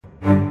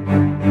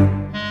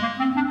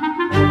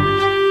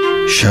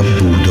شب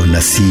بود و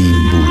نسیم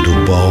بود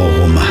و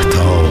باغ و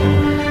مهتاب،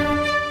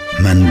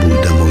 من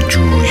بودم و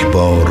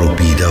جویبار و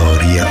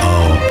بیداری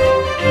آب.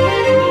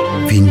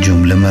 وین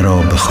جمله مرا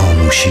به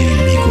خاموشی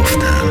می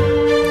گفتم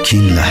که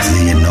این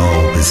لحظه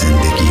ناب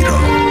زندگی را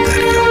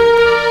دریاب.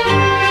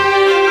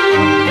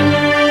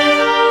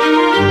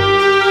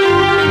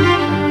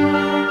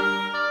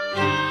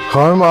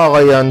 خانم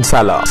آقایان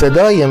سلام.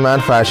 صدای من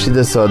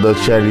فرشید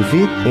سادات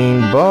شریفی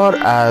این بار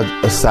از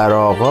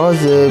سرآغاز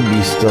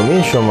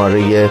 20مین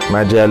شماره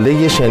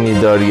مجله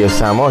شنیداری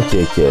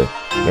سماکه که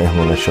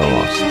مهمون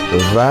شماست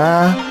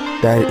و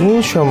در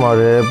این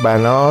شماره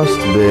بناست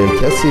به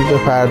کسی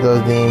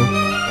بپردازیم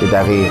که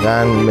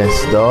دقیقاً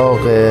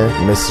مصداق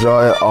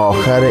مصرع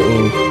آخر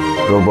این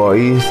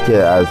رباعی است که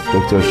از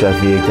دکتر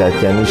شفیع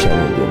کدکنی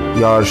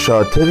شنیدیم.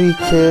 یارشاتری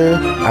که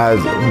از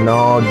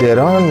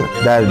نادران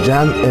در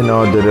جمع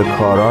نادر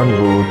کاران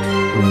بود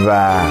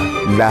و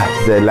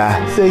لحظه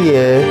لحظه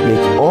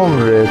یک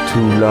عمر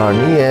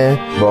طولانی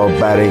با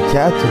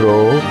برکت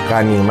رو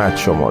غنیمت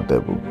شمرده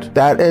بود.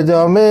 در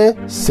ادامه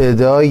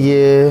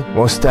صدای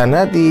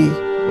مستندی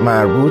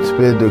مربوط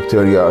به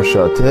دکتر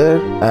یارشاتر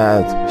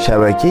از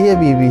شبکه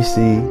BBC،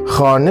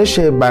 خوانش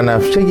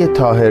بنفشه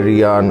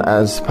طاهریان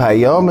از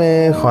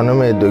پیام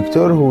خانم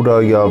دکتر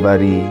هورا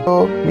یاوری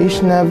رو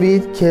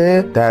میشنوید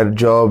که در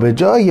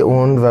جابجای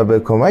اون و به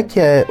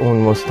کمک اون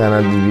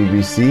مستند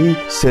BBC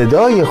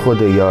صدای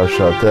خود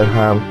یارشاتر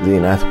هم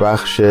زینت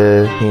بخش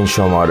این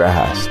شماره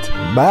هست.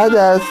 بعد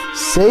از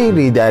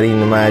سیری در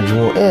این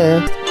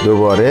مجموعه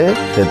دوباره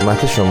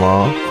خدمت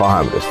شما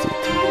خواهم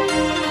رسید.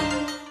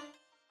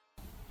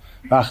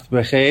 وقت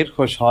بخیر،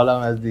 خوشحالم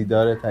از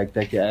دیدار تک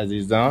تک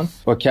عزیزان.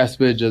 با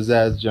کسب اجازه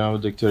از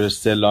جناب دکتر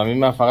استعلامی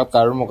من فقط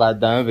قرار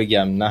مقدمه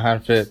بگم، نه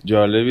حرف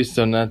جالبی است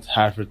و نه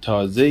حرف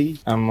تازه‌ای،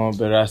 اما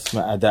به رسم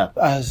ادب.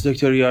 از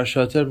دکتر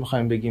یارشاتر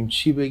می‌خوایم بگیم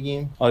چی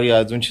بگیم؟ آیا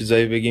از اون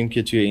چیزایی بگیم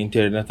که توی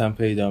اینترنت هم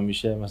پیدا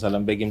میشه؟ مثلا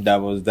بگیم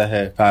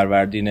 12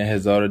 فروردین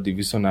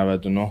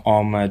 1299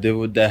 آمده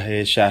و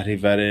 10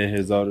 شهریور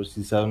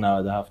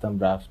 1397 هم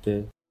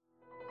رفته؟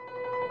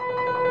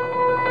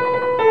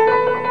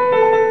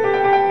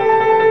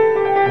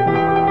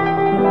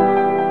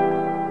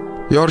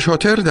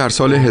 یارشاتر در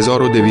سال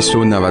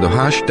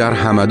 1298 در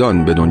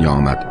همدان به دنیا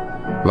آمد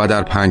و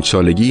در 5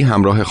 سالگی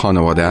همراه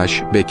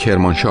خانواده‌اش به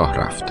کرمانشاه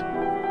رفت.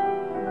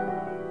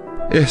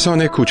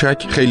 احسان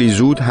کوچک خیلی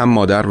زود هم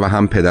مادر و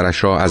هم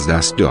پدرش را از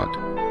دست داد.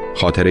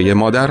 خاطره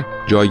مادر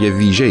جای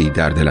ویژه‌ای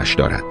در دلش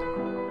دارد.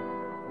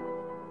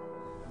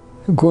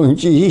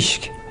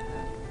 گنجیشک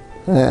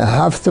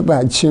 7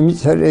 بچه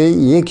می‌ذاره،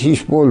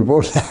 یکیش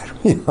بلبل در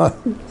میاد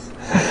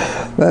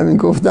و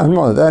میگفتن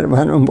مادر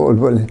من اون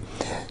بلبله،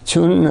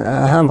 چون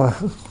هم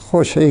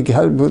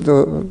خوش‌هیکل بود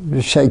و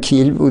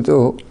شکیل بود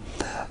و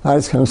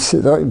عرض کنم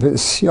صدای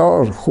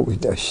بسیار خوبی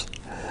داشت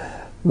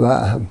و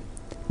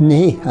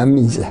نی هم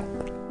میزد.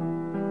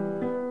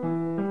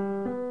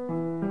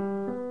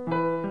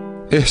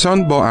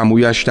 احسان با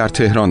عمویش در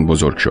تهران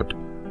بزرگ شد.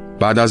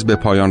 بعد از به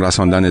پایان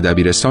رساندن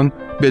دبیرستان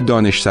به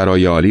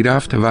دانشسرای عالی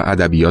رفت و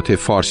ادبیات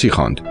فارسی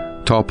خواند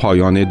تا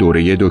پایان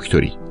دوره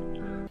دکتری.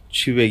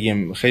 چی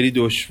بگیم، خیلی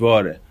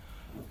دشواره،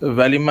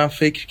 ولی من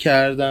فکر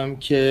کردم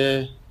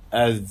که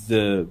از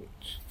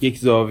یک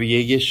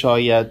زاویه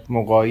شاید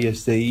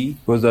مقایسه‌ای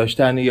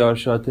گذاشتن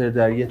یارشاتر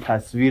در یک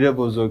تصویر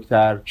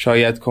بزرگتر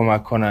شاید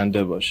کمک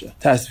کننده باشه.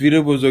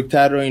 تصویر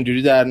بزرگتر رو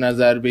اینجوری در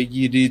نظر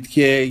بگیرید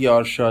که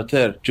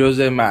یارشاتر جز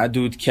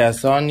معدود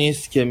کسانی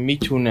است که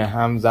میتونه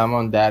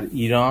همزمان در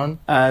ایران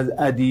از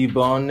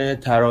ادیبان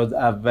طراز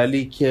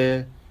اولی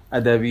که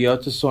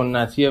ادبیات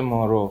سنتی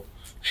ما رو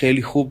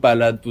خیلی خوب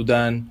بلد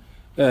بودن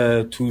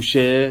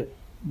توشه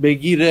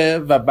بگیره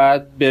و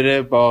بعد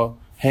بره با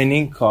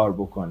هنینگ کار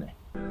بکنه.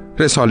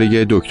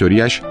 رساله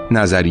دکتریش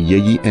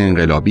نظریه‌ای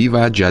انقلابی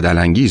و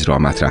جدل‌انگیز را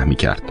مطرح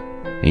می‌کرد،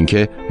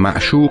 اینکه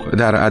معشوق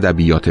در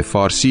ادبیات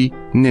فارسی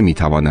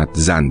نمی‌تواند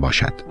زن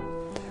باشد.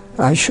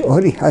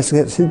 اشعاری از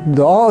کسی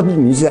داد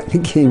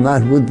میزنه که این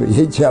مربوط به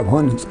یه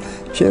جوانی،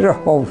 چرا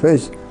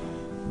حافظ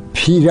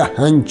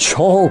پیرهن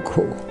چاک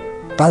و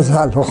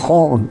غزل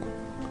خوان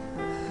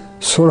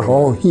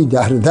صراحی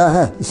در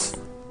دست.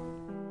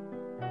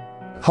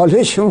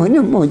 حالا شما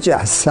اینو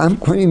مجسم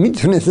کنی،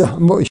 میتونه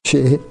زن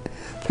باشه؟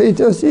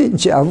 پیدازه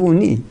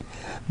جوونی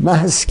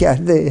محض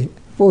کرده،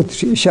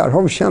 بطری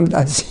شرابش هم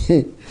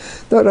دسته،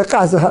 داره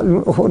غزل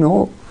میخونه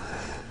و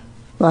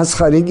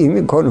مسخرگی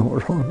میکنه.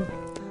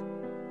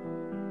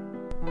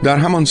 در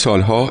همان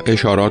سالها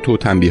اشارات و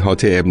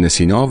تنبیهات ابن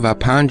سینا و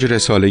 5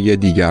 رساله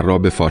دیگر را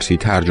به فارسی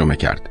ترجمه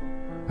کرد،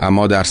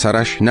 اما در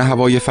سرش نه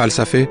هوای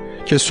فلسفه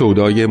که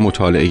سودای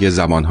مطالعه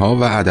زبانها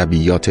و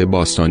ادبیات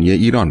باستانی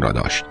ایران را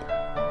داشت.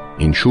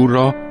 این شور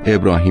را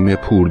ابراهیم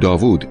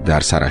پورداوود در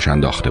سرش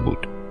انداخته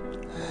بود.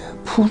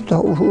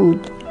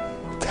 پورداوود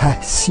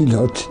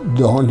تحصیلات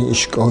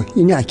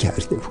دانشگاهی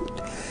نکرده بود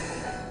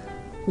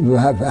و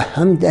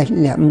هم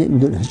دلیل هم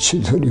نمیدونه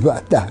چطوری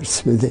باید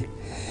درس بده،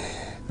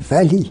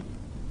 ولی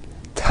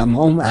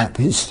تمام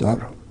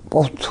اپیزود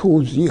با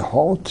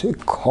توضیحات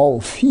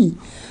کافی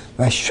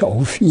و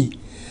شافی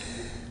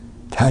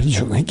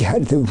ترجمه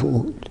کرده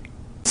بود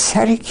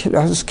سر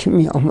کلاس که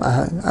می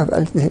آمد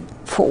اول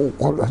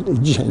فوق‌العاده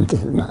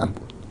جنتلمن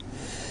بود،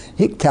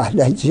 یک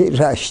لهجه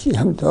رشتی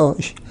هم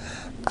داشت،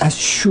 از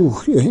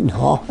شوخی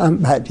اینها هم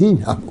بدی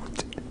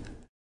نبود.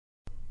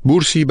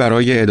 بورسی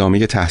برای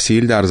ادامه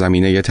تحصیل در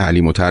زمینه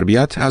تعلیم و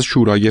تربیت از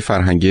شورای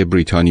فرهنگی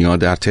بریتانیا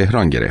در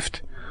تهران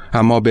گرفت،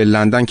 اما به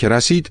لندن که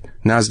رسید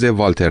نزد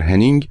والتر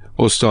هنینگ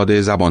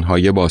استاد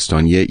زبانهای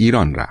باستانی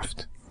ایران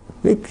رفت.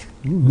 یک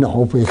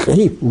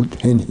نابغه بود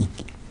هنینگ،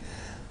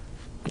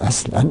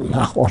 اصلا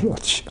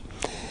مقالاتش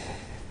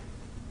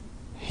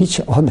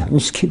هیچ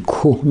آدمیست که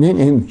کهنه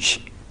نمیشه،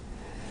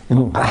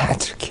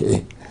 اینقدر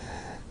که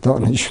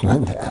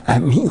دانشمند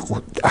عمیق و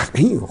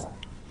دقیق.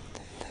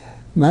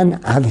 من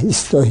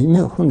اوستایی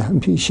میخوندم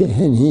پیش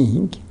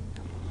هنینگ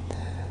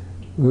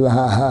و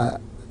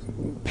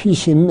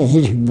پیش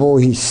میری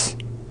وایس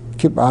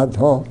که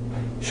بعدها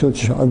شد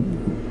شاید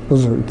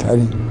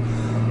بزرگترین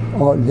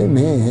عالم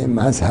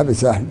مذهب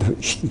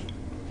زرتشتی.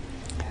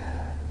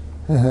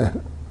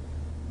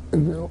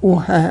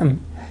 او هم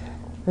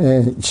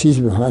چیز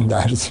به من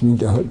درس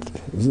میداد،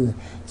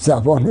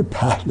 زبان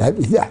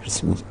پهلوی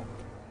درس میداد.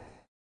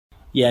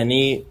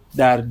 یعنی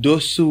در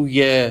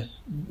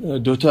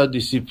دو تا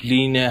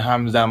دیسیپلین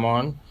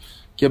همزمان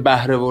که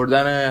بهره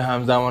بردن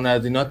همزمان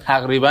از اینا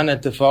تقریبا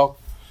اتفاق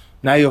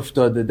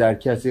نیفتاده در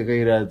کسی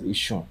غیر از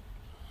ایشون.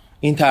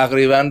 این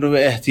تقریبا رو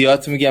به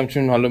احتیاط میگم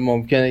چون حالا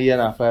ممکنه یه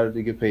نفر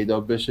دیگه پیدا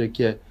بشه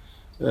که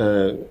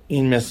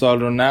این مثال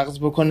رو نقض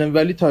بکنه،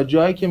 ولی تا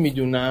جایی که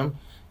میدونم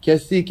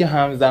کسی که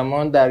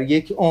همزمان در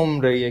یک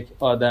عمر یک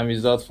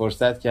آدمیزاد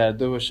فرصت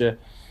کرده باشه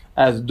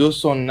از دو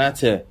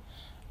سنت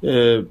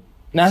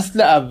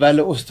نسل اول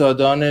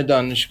استادان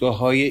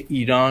دانشگاه‌های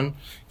ایران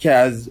که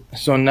از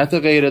سنت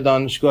غیر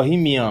دانشگاهی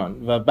میان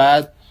و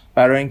بعد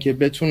برای اینکه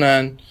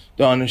بتونن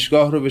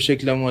دانشگاه رو به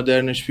شکل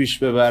مدرنش پیش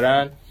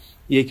ببرن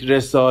یک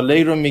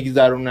رساله رو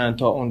میگذرونن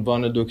تا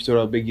عنوان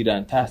دکترا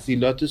بگیرن،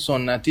 تحصیلات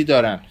سنتی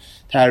دارن،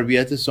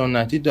 تربیت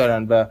سنتی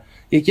دارن. و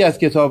یکی از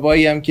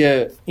کتابایی هم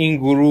که این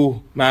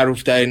گروه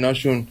معروف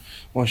تریناشون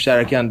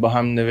مشترکاً با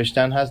هم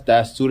نوشتن هست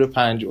دستور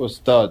 5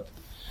 استاد.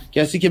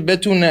 کسی که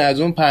بتونه از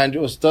اون 5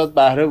 استاد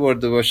بهره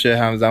برده باشه،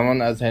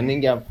 همزمان از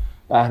هنینگ هم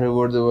بهره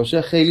برده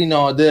باشه،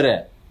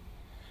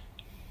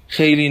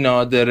 خیلی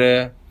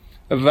نادره.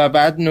 و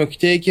بعد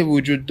نکته‌ای که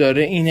وجود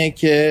داره اینه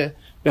که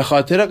به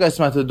خاطر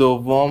قسمت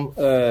دوم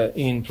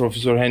این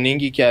پرفسور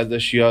هنینگی که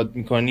ازش یاد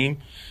میکنیم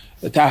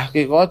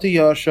تحقیقات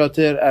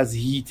یارشاتر از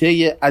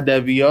حیطه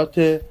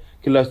ادبیات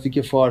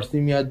کلاسیک فارسی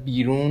میاد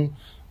بیرون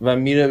و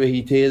میره به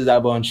حیطه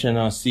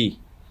زبانشناسی.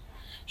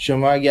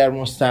 شما اگر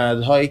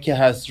مستندهایی که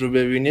هست رو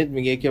ببینید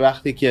میگه که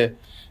وقتی که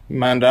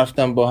من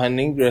رفتم با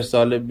هنینگ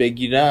رساله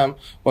بگیرم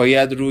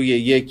باید روی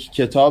یک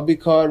کتابی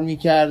کار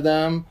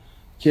میکردم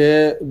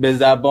که به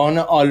زبان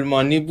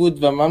آلمانی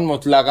بود و من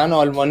مطلقاً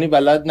آلمانی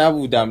بلد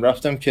نبودم.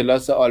 رفتم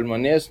کلاس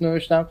آلمانی اسم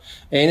نوشتم.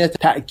 این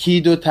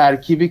تأکید و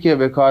ترکیبی که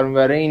به کار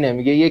میبره اینه،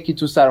 میگه یکی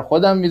تو سر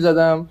خودم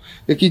میزدم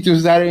یکی تو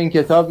سر این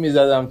کتاب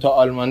میزدم تا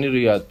آلمانی رو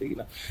یاد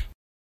بگیرم.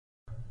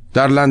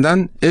 در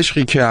لندن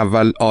عشقی که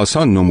اول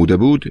آسان نموده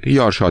بود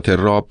یارشاتر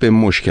را به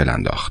مشکل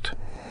انداخت.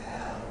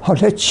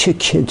 حالا چه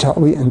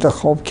کتابی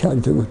انتخاب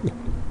کرده بود؟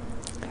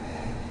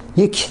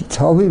 یک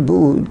کتابی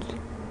بود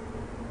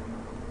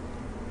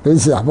به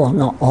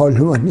زبان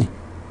آلمانی،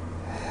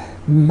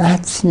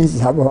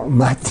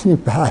 متن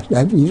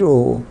پهلوی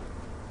رو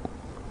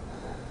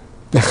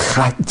به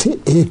خط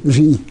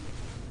عبری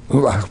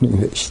اون وقت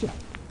نوشتم،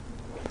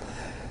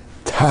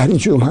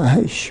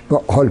 ترجمهش به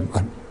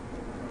آلمانی.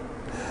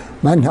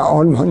 من نه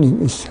آلمانی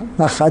نیستم،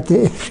 نه خط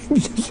عبری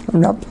می‌دونستم،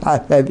 نه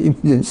پهلوی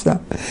می‌دونستم.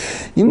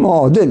 این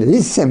معادله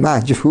 3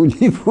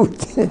 مجهولی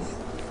بوده.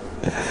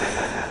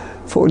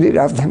 فوری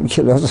رفتم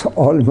کلاس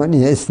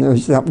آلمانی اسم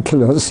نوشتم،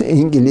 کلاس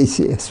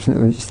انگلیسی اسم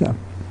نوشتم،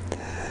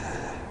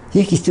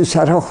 یکی تو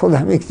سر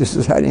خودم یکی تو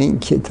سر این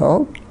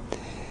کتاب.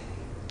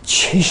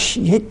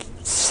 یک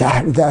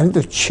سردرد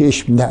و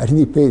چشم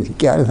دردی پیدا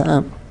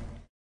کردم.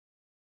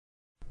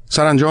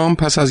 سرانجام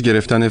پس از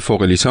گرفتن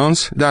فوق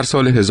لیسانس در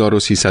سال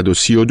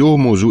 1332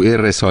 موضوع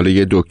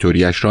رساله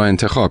دکتریش را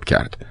انتخاب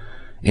کرد.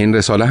 این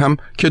رساله هم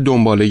که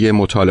دنباله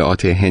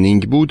مطالعات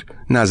هنینگ بود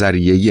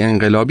نظریه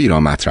انقلابی را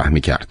مطرح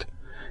می کرد،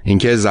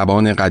 اینکه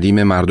زبان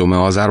قدیم مردم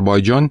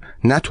آذربایجان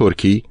نه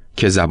ترکی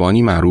که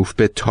زبانی معروف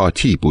به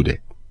تاتی بوده.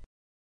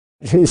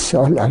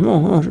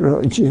 رساله‌مو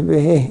راجع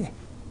به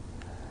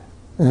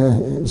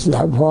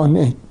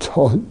زبان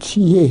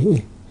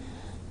تاتی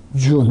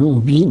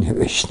جنوبی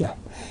نوشتم.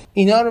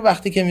 اینا رو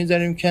وقتی که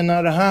میذاریم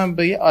کنار هم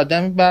به یه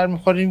آدمی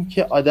برمیخوریم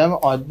که آدم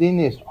عادی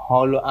نیست،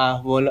 حال و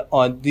احوال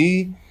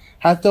عادی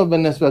حتی به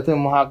نسبت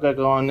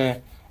محققان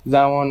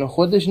زمان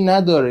خودش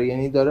نداره،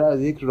 یعنی داره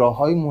از یک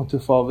راههای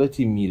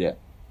متفاوتی میره.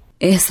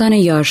 احسان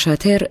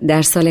یارشاتر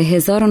در سال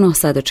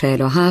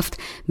 1947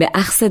 به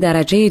اخذ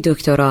درجه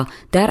دکترا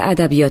در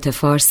ادبیات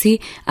فارسی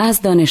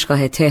از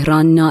دانشگاه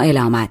تهران نائل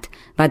آمد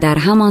و در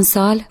همان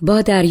سال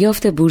با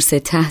دریافت بورس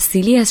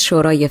تحصیلی از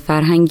شورای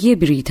فرهنگی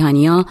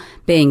بریتانیا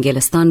به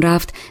انگلستان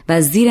رفت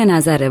و زیر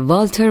نظر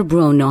والتر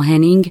برونو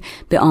هنینگ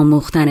به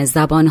آموختن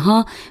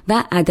زبانها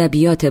و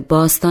ادبیات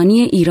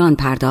باستانی ایران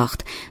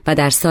پرداخت و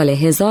در سال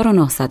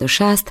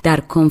 1960 در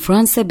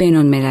کنفرانس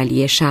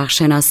بین‌المللی شرق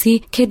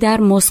شناسی که در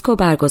مسکو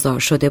برگزار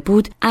شده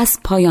بود از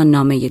پایان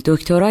نامه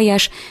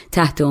دکترایش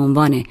تحت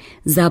عنوان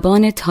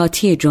زبان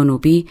تاتی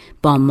جنوبی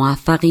با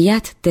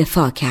موفقیت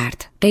دفاع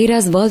کرد. غیر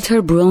از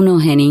والتر برونو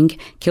هنینگ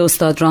که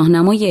استاد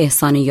راهنمای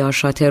احسان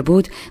یارشاتر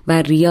بود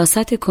و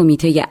ریاست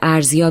کمیته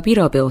ارزیابی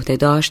را به عهده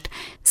داشت،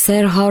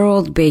 سر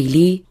هارولد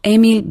بیلی،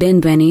 امیل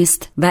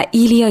بنبنیست و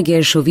ایلیا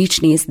گرشوویچ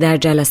نیز در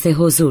جلسه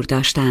حضور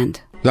داشتند.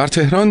 در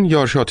تهران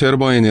یارشاتر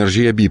با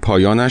انرژی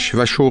بیپایانش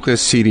و شوق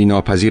سیری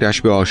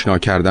ناپذیرش به آشنا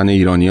کردن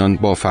ایرانیان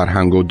با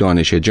فرهنگ و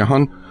دانش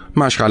جهان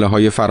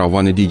مشغله‌های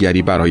فراوان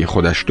دیگری برای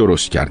خودش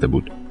درست کرده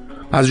بود.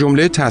 از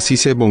جمله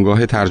تأسیس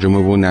بنگاه ترجمه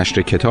و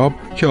نشر کتاب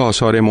که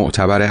آثار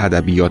معتبر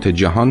ادبیات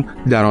جهان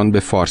در آن به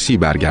فارسی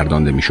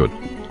برگردانده میشد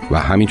و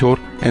همینطور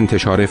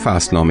انتشار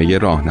فصلنامه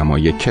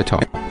راهنمای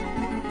کتاب.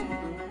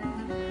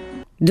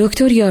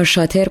 دکتر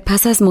یارشاتر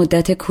پس از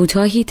مدت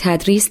کوتاهی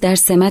تدریس در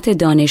سمت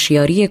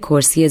دانشیاری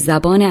کرسی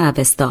زبان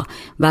اوستا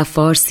و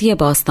فارسی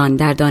باستان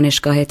در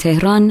دانشگاه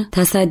تهران،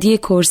 تصدی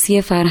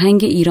کرسی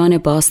فرهنگ ایران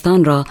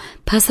باستان را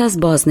پس از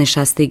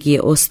بازنشستگی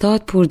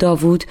استاد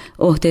پورداوود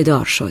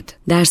عهدهدار شد.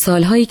 در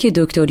سالهایی که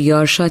دکتر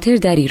یارشاتر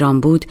در ایران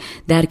بود،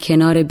 در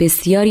کنار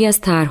بسیاری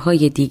از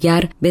طرح‌های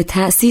دیگر به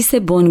تأسیس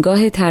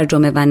بنگاه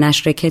ترجمه و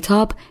نشر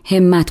کتاب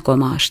همت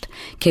گماشت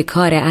که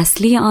کار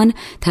اصلی آن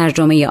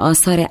ترجمه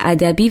آثار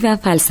ادبی و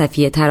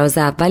فلسفی طراز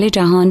اول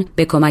جهان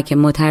به کمک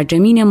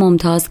مترجمین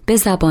ممتاز به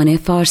زبان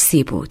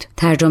فارسی بود.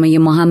 ترجمه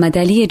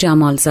محمدعلی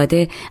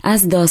جمالزاده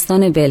از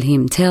داستان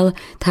ویلهلم تل،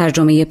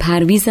 ترجمه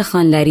پرویز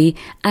خانلری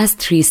از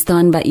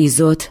تریستان و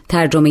ایزوت،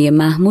 ترجمه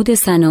محمود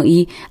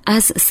سنایی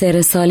از سه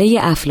رساله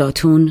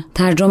افلاطون،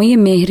 ترجمه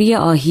مهری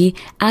آهی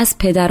از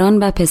پدران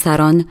و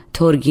پسران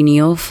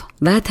تورگینیوف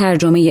و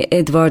ترجمه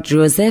ادوارد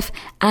جوزف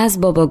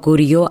از بابا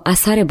گوریو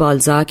اثر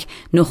بالزاک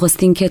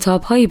نخستین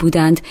کتاب‌هایی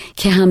بودند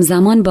که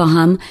همزمان با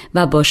هم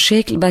و با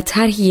شکل و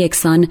طرحی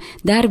یکسان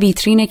در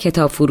ویترین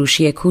کتاب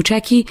فروشی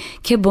کوچکی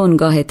که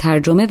بنگاه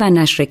ترجمه و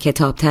نشر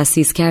کتاب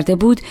تأسیس کرده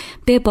بود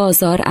به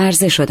بازار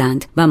عرضه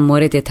شدند و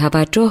مورد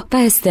توجه و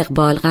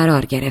استقبال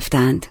قرار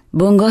گرفتند.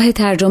 بنگاه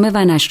ترجمه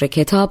و نشر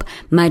کتاب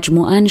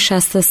مجموعاً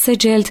 63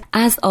 جلد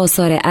از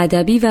آثار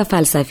ادبی و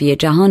فلسفی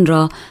جهان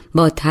را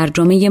با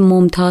ترجمه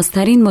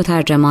ممتازترین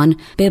مترجمان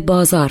به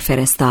بازار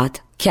فرستاد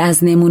که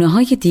از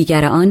نمونه‌های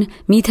دیگر آن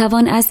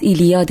میتوان از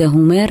ایلیاد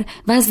هومر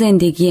و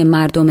زندگی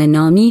مردم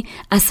نامی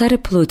اثر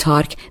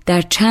پلوتارک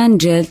در چند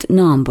جلد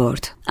نام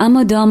برد.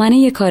 اما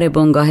دامنه کار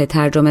بنگاه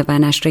ترجمه و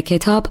نشر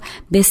کتاب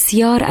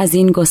بسیار از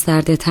این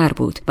گسترده تر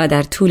بود و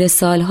در طول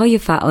سالهای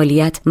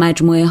فعالیت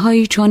مجموعه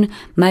هایی چون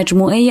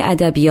مجموعه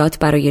ادبیات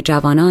برای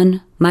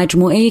جوانان،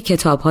 مجموعه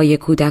کتاب‌های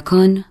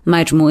کودکان،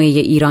 مجموعه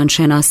ایران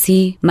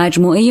شناسی،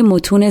 مجموعه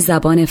متون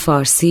زبان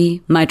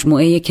فارسی،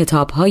 مجموعه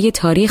کتاب‌های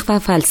تاریخ و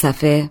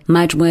فلسفه،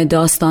 مجموعه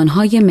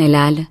داستان‌های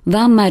ملل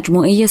و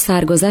مجموعه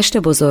سرگذشت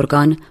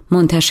بزرگان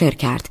منتشر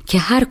کرد که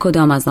هر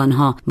کدام از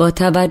آنها با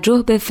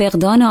توجه به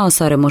فقدان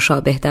آثار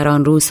مشابه در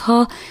آن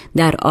روزها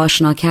در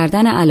آشنا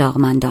کردن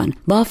علاقمندان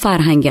با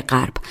فرهنگ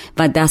غرب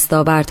و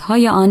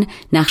دستاوردهای آن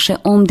نقش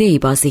عمده‌ای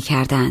بازی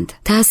کردند.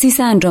 تأسیس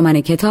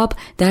انجمن کتاب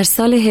در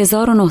سال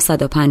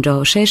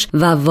 1956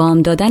 و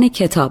وام دادن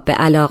کتاب به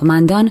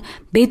علاقمندان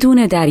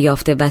بدون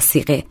دریافت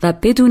وثیقه و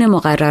بدون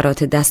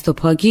مقررات دست و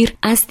پاگیر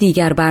از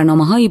دیگر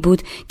برنامه‌هایی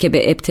بود که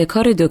به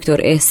ابتکار دکتر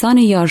احسان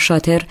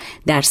یارشاتر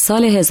در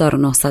سال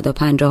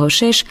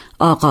 1956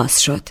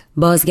 آغاز شد.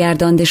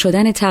 بازگردانده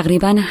شدن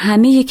تقریباً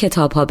همه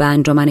کتاب‌ها به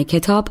انجمن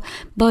کتاب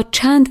با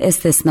چند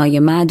استثنای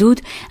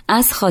معدود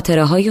از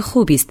خاطره‌های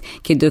خوبی است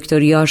که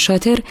دکتر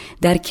یارشاتر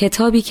در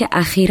کتابی که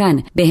اخیراً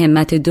به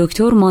همت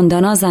دکتر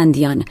ماندانا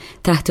زندیان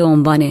تحت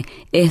عنوان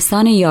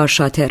احسان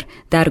یارشاتر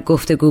در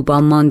گفتگو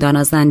با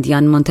ماندانا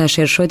زندیان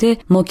منتشر شده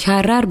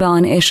مکرر به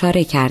آن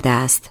اشاره کرده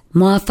است.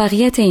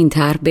 موفقیت این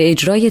طرح به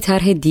اجرای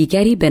طرح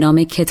دیگری به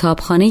نام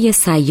کتابخانه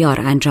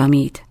سیار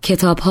انجامید.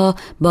 کتاب‌ها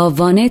با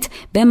وانت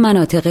به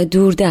مناطق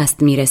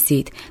دوردست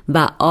می‌رسید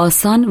و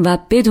آسان و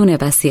بدون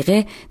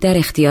وثیقه در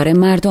اختیار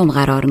مردم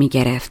قرار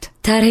می‌گرفت.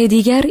 طرح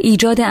دیگر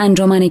ایجاد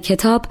انجمن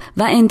کتاب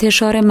و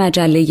انتشار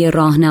مجله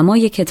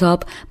راهنمای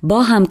کتاب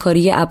با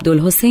همکاری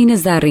عبدالحسین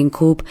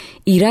زرینکوب،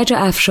 ایرج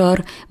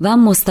افشار و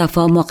مصطفی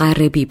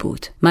مقربی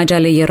بود.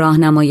 مجله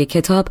راهنمای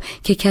کتاب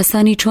که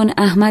کسانی چون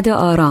احمد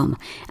آرام،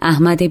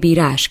 احمد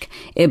بیرشک،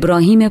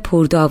 ابراهیم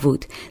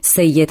پورداوود،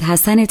 سید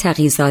حسن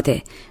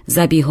تقی‌زاده،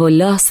 ذبیح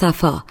الله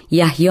صفا،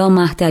 یحیی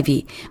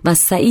مهدوی و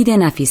سعید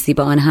نفیسی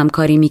با آن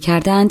همکاری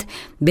می‌کردند،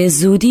 به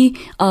زودی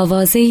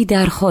آوازه‌ای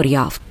در خور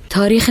یافت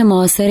تاریخ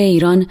معاصر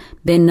ایران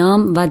به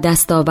نام و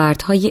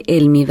دستاوردهای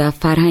علمی و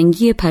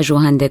فرهنگی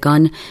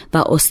پژوهندگان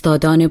و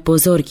استادان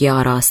بزرگی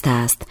آراسته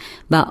است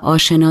و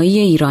آشنایی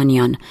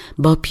ایرانیان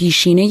با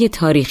پیشینه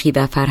تاریخی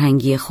و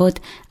فرهنگی خود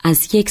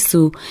از یک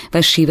سو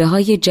و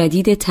شیوه‌های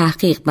جدید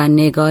تحقیق و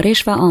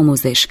نگارش و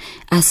آموزش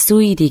از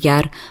سوی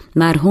دیگر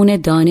مرهون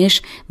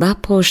دانش و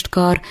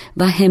پشتکار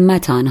و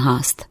همت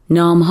آنهاست.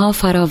 نامها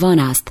فراوان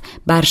است،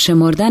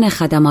 برشمردن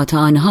خدمات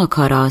آنها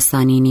کار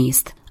آسانی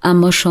نیست.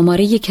 اما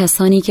شماره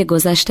کسانی که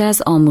گذشته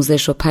از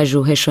آموزش و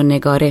پژوهش و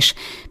نگارش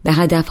به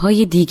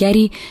هدفهای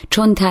دیگری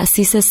چون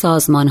تأسیس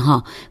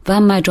سازمانها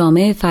و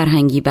مجامع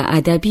فرهنگی و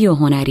ادبی و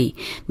هنری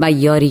و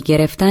یاری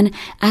گرفتن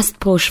از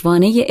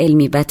پشتوانه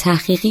علمی و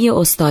تحقیقی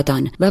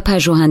استادان و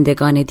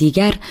پژوهندگان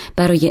دیگر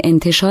برای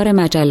انتشار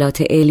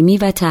مجلات علمی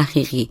و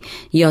تحقیقی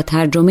یا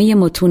ترجمه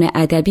متون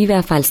ادبی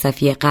و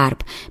فلسفی غرب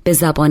به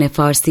زبان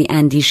فارسی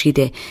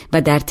اندیشیده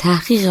و در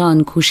تحقیق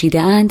آن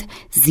کوشیده اند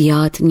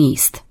زیاد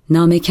نیست.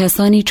 نام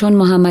کسانی چون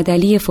محمد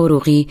علی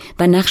فروغی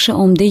و نقش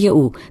عمده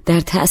او در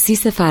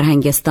تأسیس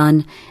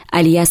فرهنگستان،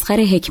 علی اصغر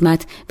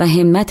حکمت و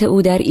همت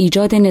او در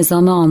ایجاد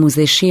نظام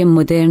آموزشی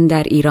مدرن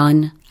در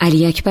ایران،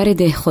 علی اکبر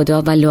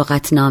دهخدا و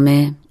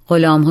لغتنامه،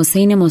 غلام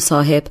حسین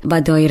مصاحب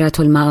و دایره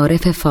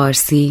المعارف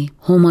فارسی،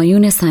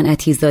 همایون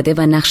صنعتی زاده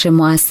و نقش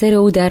مؤثر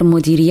او در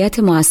مدیریت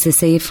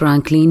مؤسسه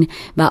فرانکلین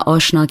و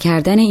آشنا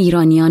کردن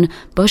ایرانیان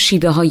با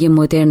شیوه‌های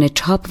مدرن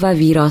چاپ و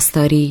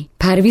ویراستاری،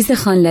 پرویز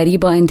خانلری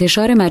با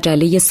انتشار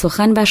مجله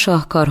سخن و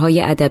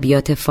شاهکارهای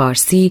ادبیات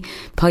فارسی،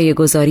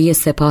 پایه‌گذاری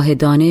سپاه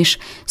دانش،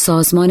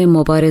 سازمان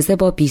مبارزه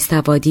با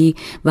بیسوادی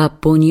و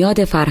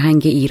بنیاد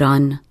فرهنگ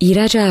ایران،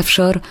 ایرج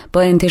افشار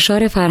با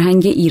انتشار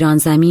فرهنگ ایران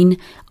زمین،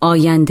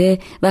 آینده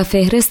و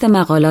فهرست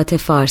مقالات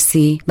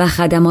فارسی و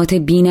خدمات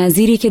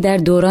بی‌نظیری که در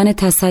دوران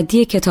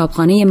تصدی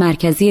کتابخانه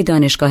مرکزی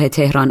دانشگاه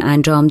تهران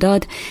انجام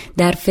داد،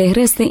 در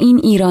فهرست این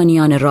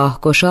ایرانیان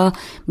راهگشا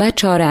و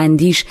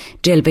چاره‌اندیش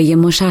جلوه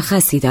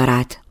مشخصی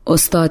دارد.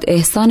 استاد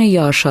احسان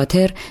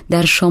یارشاتر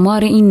در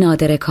شمار این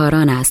نادر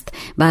کاران است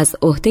و از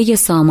عهده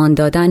سامان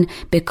دادن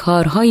به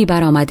کارهایی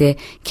برآمده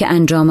که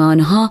انجام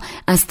آنها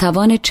از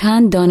توان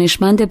چند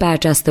دانشمند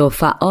برجسته و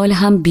فعال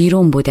هم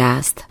بیرون بوده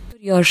است.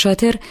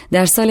 یارشاتر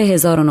در سال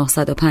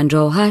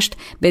 1958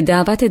 به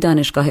دعوت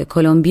دانشگاه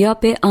کلمبیا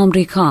به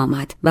آمریکا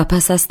آمد و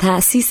پس از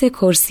تأسیس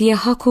کرسی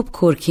هاکوب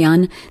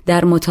کورکیان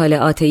در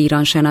مطالعات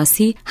ایران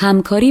شناسی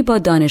همکاری با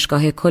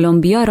دانشگاه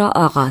کلمبیا را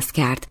آغاز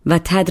کرد و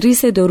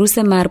تدریس دروس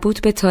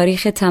مربوط به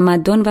تاریخ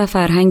تمدن و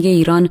فرهنگ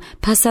ایران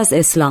پس از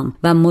اسلام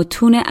و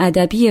متون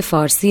ادبی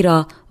فارسی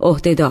را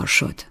عهدهدار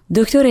شد.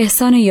 دکتر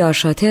احسان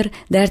یارشاتر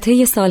در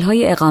طی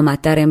سالهای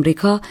اقامت در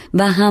امریکا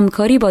و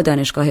همکاری با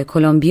دانشگاه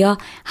کلمبیا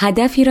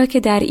هدفی را که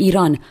در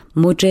ایران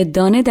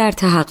مجدانه در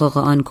تحقق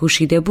آن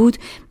کوشیده بود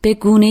به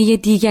گونه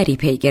دیگری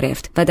پی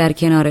گرفت و در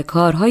کنار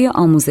کارهای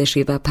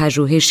آموزشی و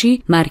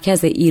پژوهشی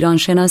مرکز ایران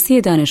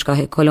شناسی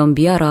دانشگاه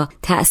کلمبیا را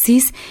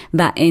تأسیس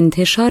و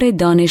انتشار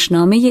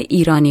دانشنامه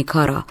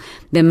ایرانیکا را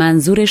به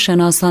منظور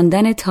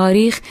شناساندن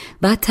تاریخ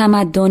و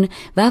تمدن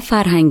و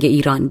فرهنگ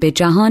ایران به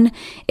جهان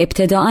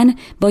ابتداءً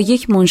با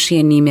یک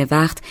منشی نیمه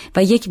وقت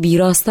و یک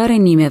ویراستار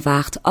نیمه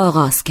وقت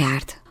آغاز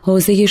کرد.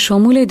 حوزه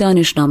شمول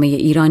دانشنامه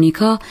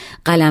ایرانیکا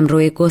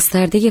قلمرو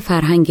گسترده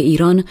فرهنگ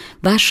ایران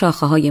و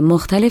شاخه‌های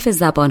مختلف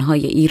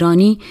زبان‌های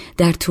ایرانی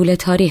در طول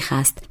تاریخ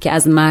است که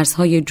از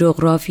مرزهای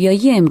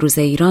جغرافیایی امروز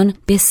ایران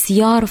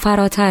بسیار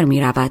فراتر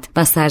می‌رود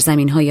و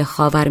سرزمین‌های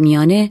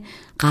خاورمیانه،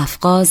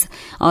 قفقاز،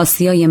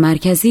 آسیای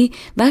مرکزی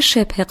و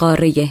شبه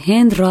قاره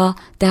هند را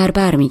در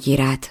بر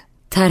می‌گیرد.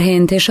 طرح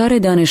انتشار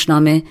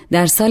دانشنامه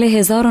در سال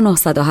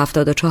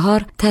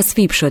 1974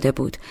 تصویب شده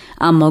بود،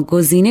 اما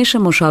گزینش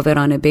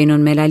مشاوران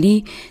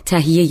بین‌المللی،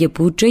 تهیه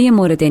بودجه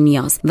مورد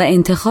نیاز و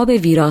انتخاب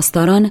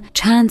ویراستاران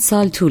چند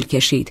سال طول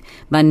کشید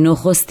و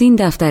نخستین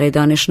دفتر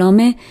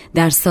دانشنامه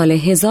در سال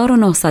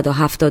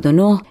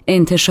 1979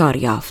 انتشار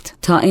یافت.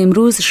 تا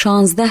امروز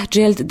 16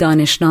 جلد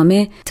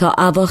دانشنامه تا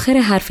اواخر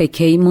حرف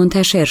کی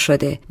منتشر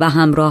شده و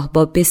همراه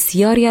با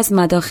بسیاری از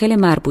مداخل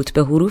مربوط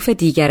به حروف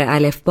دیگر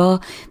الفبا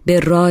به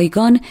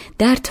رایگان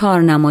در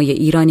تارنمای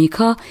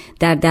ایرانیکا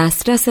در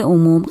دسترس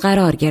عموم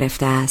قرار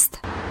گرفته است.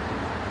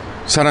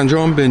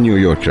 سرانجام به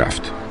نیویورک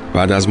رفت.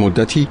 بعد از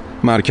مدتی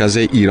مرکز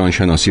ایران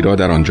شناسی را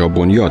در آنجا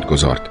بنیاد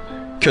گذارد.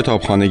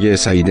 کتابخانه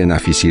سعید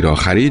نفیسی را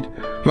خرید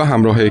و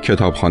همراه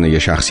کتابخانه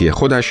شخصی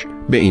خودش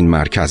به این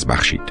مرکز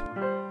بخشید.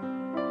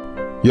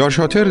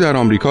 یارشاتر در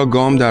آمریکا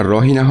گام در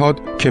راهی نهاد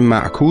که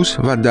معکوس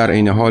و در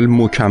عین حال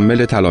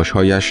مکمل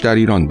تلاش‌هایش در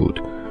ایران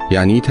بود،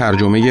 یعنی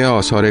ترجمه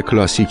آثار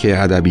کلاسیک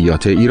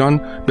ادبیات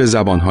ایران به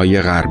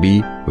زبانهای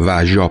غربی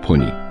و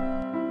ژاپنی.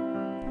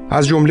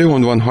 از جمله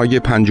عنوانهای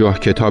 50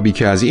 کتابی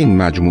که از این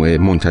مجموعه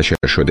منتشر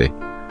شده: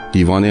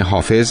 دیوان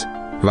حافظ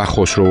و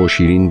خسرو و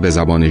شیرین به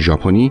زبان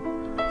ژاپنی،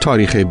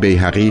 تاریخ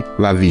بیهقی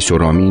و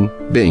ویسورامین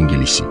به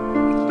انگلیسی.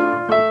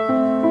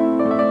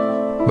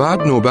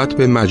 بعد نوبت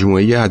به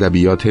مجموعه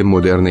ادبیات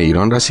مدرن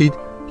ایران رسید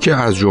که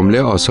از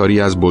جمله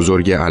آثاری از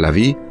بزرگ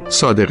علوی،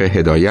 صادق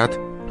هدایت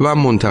و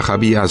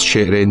منتخبی از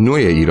شعر نو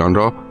ایران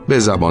را به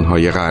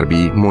زبانهای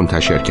غربی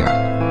منتشر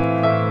کرد.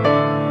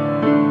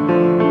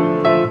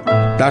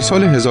 در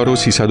سال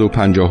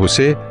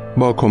 1353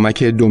 با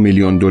کمک 2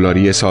 میلیون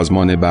دلاری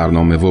سازمان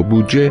برنامه و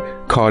بودجه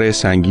کار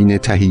سنگین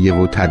تهیه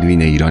و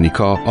تدوین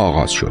ایرانیکا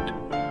آغاز شد.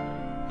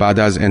 بعد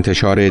از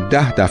انتشار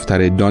 10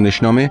 دفتر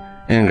دانشنامه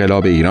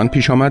انقلاب ایران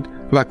پیش آمد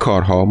و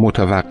کارها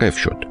متوقف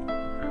شد.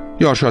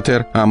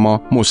 یارشاتر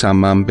اما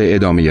مصمم به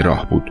ادامه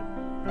راه بود.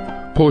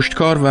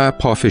 پشتکار و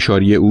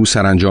پافشاری او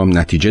سرانجام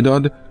نتیجه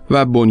داد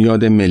و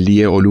بنیاد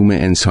ملی علوم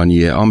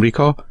انسانی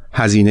آمریکا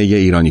هزینه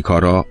ایرانیکا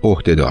را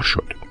عهده‌دار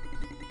شد.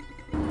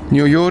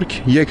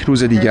 نیویورک یک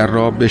روز دیگر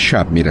را به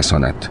شب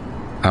می‌رساند،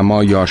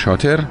 اما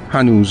یارشاتر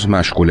هنوز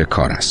مشغول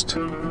کار است.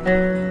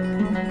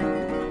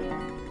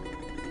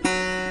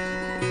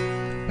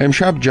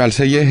 امشب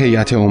جلسه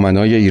هیئت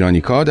امنای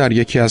ایرانیکا در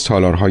یکی از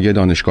تالارهای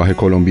دانشگاه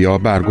کلمبیا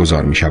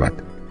برگزار می شود.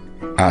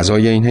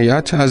 اعضای این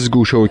هیئت از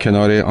گوشه و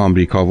کنار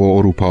آمریکا و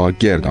اروپا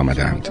گرد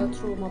آمدند.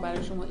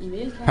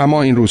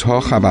 اما این روزها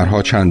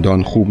خبرها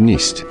چندان خوب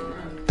نیست.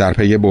 در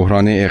پی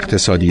بحران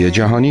اقتصادی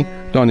جهانی،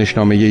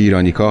 دانشنامه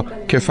ایرانیکا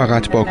که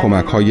فقط با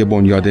کمک‌های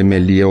بنیاد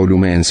ملی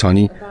علوم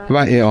انسانی و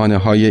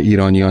اعانه‌های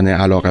ایرانیان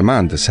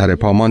علاقمند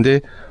سرپا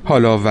مانده،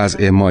 حالا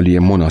وضع مالی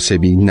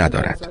مناسبی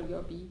ندارد.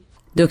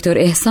 دکتر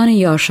احسان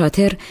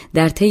یارشاتر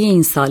در طی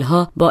این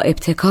سالها با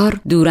ابتکار،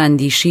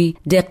 دوراندیشی،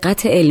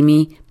 دقت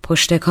علمی،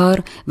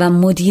 پشتکار و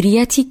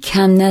مدیریتی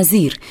کم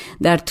نظیر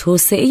در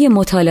توسعه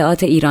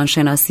مطالعات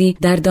ایرانشناسی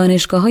در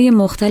دانشگاه‌های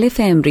مختلف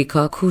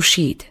امریکا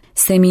کوشید.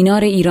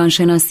 سمینار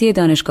ایرانشناسی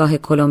دانشگاه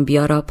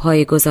کلمبیا را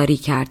پایه‌گذاری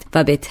کرد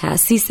و به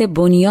تأسیس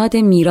بنیاد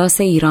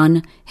میراث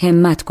ایران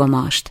همت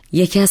گماشت.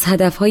 یکی از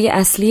هدفهای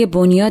اصلی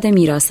بنیاد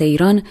میراث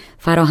ایران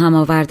فراهم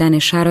آوردن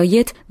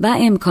شرایط و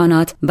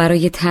امکانات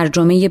برای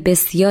ترجمه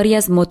بسیاری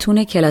از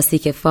متون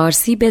کلاسیک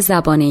فارسی به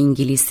زبان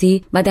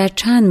انگلیسی و در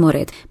چند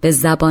مورد به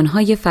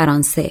زبانهای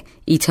فرانسه،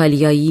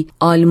 ایتالیایی،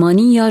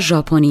 آلمانی یا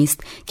ژاپنی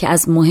است که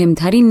از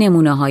مهمترین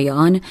نمونه‌های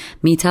آن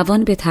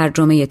میتوان به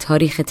ترجمه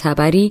تاریخ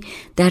طبری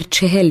در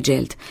 40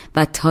 جلد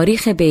و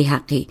تاریخ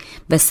بیهقی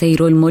و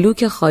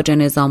سیرالملوک خواجه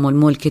نظام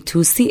الملک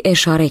طوسی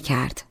اشاره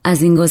کرد.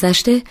 از این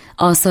گذشته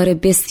آثار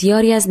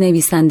بسیاری از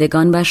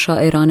نویسندگان و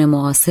شاعران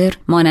معاصر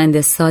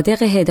مانند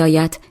صادق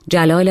هدایت،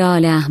 جلال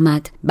آل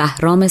احمد،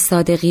 بهرام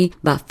صادقی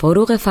و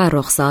فروغ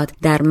فرخزاد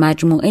در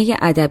مجموعه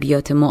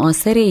ادبیات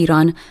معاصر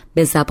ایران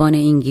به زبان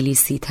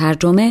انگلیسی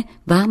ترجمه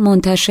و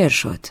منتشر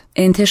شد.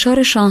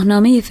 انتشار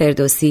شاهنامه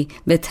فردوسی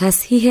به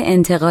تصحیح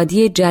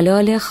انتقادی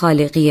جلال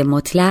خالقی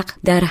مطلق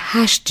در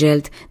 8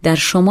 جلد در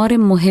شمار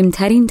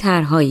مهمترین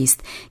طرح‌هایی است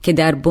که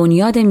در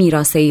بنیاد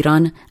میراث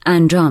ایران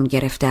انجام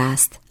گرفته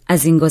است.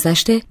 از این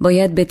گذشته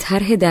باید به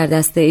طرح در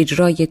دست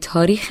اجرای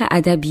تاریخ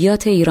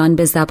ادبیات ایران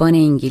به زبان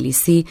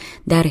انگلیسی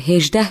در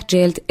 18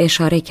 جلد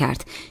اشاره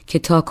کرد که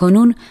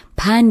تاکنون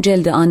 5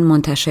 جلد آن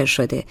منتشر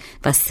شده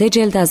و 3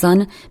 جلد از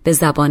آن به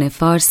زبان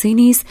فارسی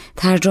نیز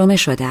ترجمه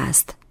شده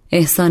است.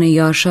 احسان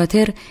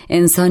یارشاتر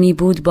انسانی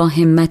بود با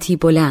همتی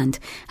بلند،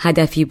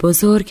 هدفی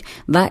بزرگ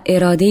و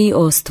اراده‌ای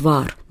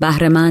استوار،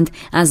 بهره‌مند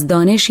از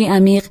دانشی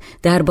عمیق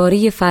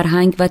درباره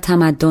فرهنگ و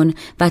تمدن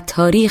و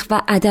تاریخ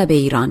و ادب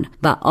ایران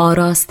و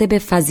آراسته به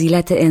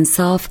فضیلت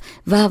انصاف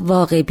و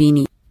واقع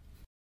بینی.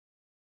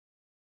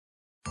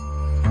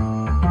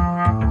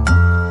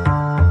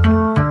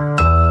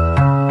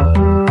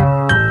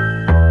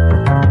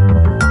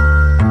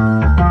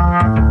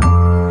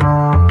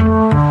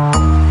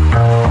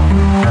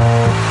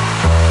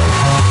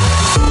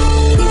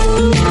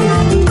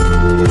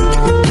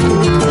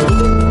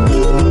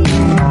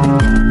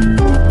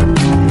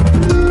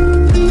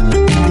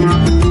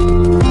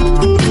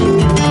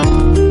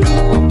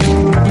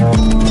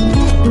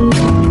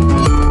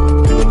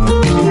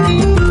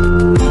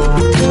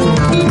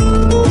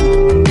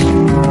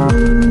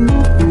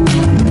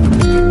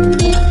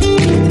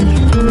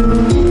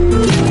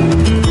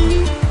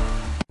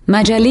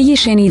 مجله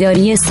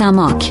شنیداری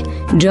سماک،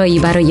 جایی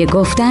برای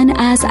گفتن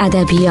از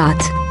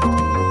ادبیات.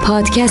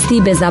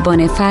 پادکستی به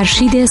زبان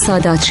فرشید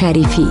سادات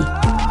شریفی.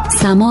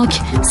 سماک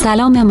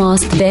سلام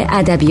ماست به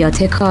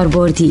ادبیات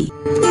کاربردی.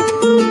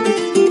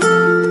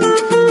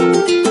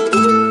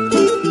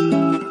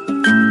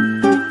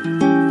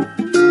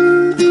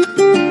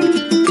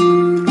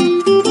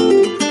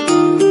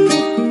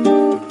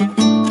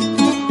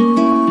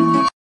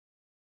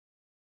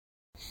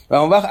 و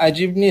اون وقت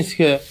عجیب نیست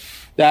که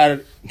در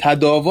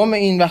تداوم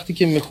این وقتی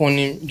که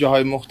میخونیم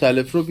جاهای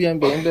مختلف رو بیایم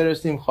به این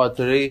برسیم.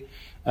 خاطره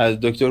از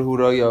دکتر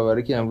هورایی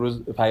آوره که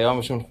امروز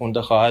پیامشون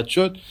خونده خواهد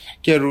شد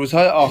که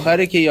روزهای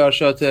آخری که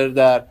یارشاتر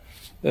در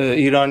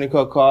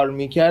ایرانیکا کار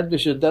میکرد به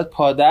شدت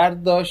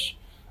پادرد داشت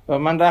و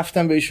من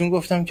رفتم به ایشون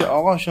گفتم که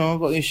آقا شما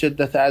با این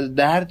شدت از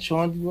درد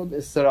شما باید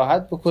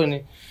استراحت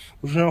بکنی.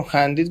 ایشون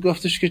خندید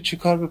گفتش که چه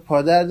کار به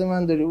پادرد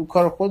من داری؟ او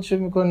کار خودشو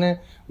میکنه،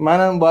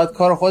 منم باید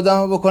کار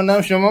خودم رو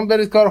بکنم، شما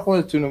برید کار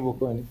خودتون رو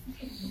بکنید.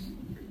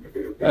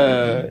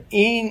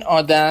 این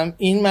آدم،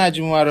 این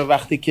مجموعه رو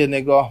وقتی که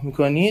نگاه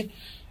میکنید،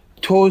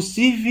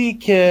 توصیفی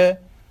که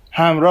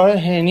همراه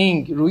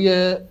هنینگ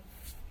روی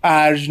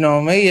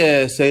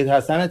ارجنامه سید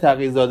حسن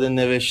تقی‌زاده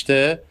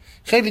نوشته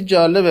خیلی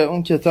جالبه.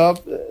 اون کتاب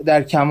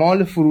در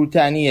کمال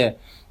فروتنیه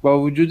با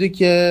وجودی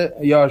که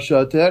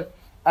یارشاتر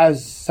از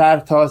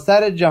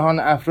سرتاسر جهان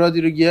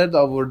افرادی رو گرد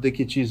آورده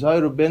که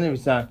چیزهایی رو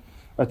بنویسن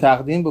و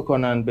تقدیم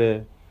بکنن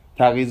به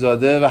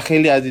تقی‌زاده و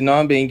خیلی از اینا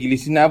هم به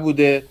انگلیسی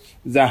نبوده،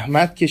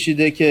 زحمت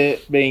کشیده که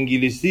به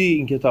انگلیسی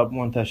این کتاب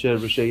منتشر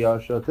بشه.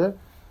 یارشاتر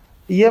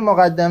یه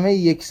مقدمه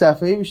 1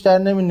 صفحه‌ای بیشتر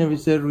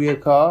نمی‌نویسه روی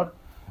کار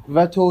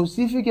و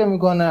توصیفی که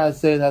میکنه از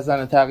سید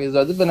حسن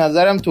تقی‌زاده به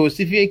نظرم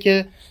توصیفیه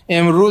که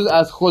امروز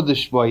از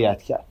خودش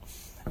باید کرد.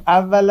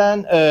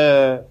 اولا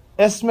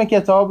اسم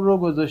کتاب رو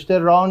گذاشته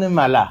ران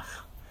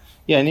ملخ،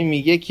 یعنی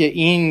میگه که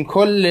این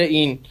کل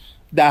این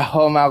 10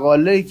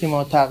 مقاله‌ای که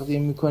ما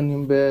تقدیم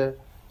میکنیم به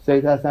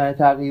سید حسن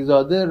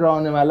تقی‌زاده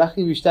ران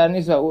ملخی بیشتر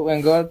نیست و او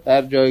انگار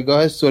در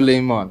جایگاه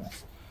سلیمان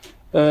است.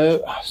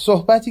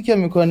 صحبتی که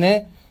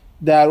میکنه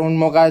در اون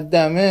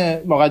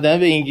مقدمه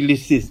به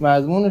انگلیسی است،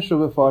 مضمونش رو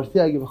به فارسی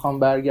اگه بخوام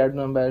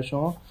برگردونم برای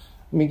شما،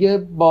 میگه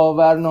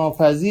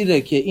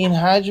باورناپذیره که این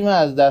حجم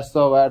از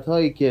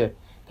دستاوردهایی که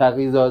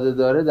تقی‌زاده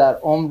داره در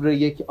عمر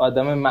یک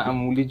آدم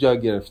معمولی جا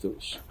گرفته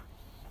باشه.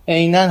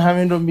 عیناً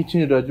همین رو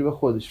میتونی راجع به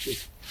خودش بگی.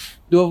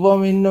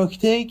 دومین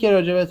نکته‌ای که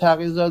راجع به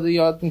تقی‌زاده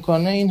یاد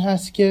میکنه این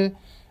هست که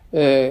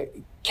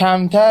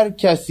کمتر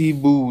کسی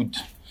بود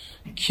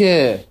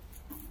که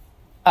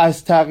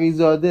از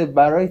تقی‌زاده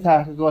برای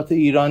تحقیقات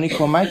ایرانی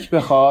کمک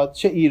بخواد،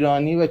 چه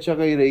ایرانی و چه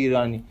غیر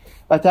ایرانی،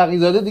 و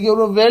تقی‌زاده دیگه اون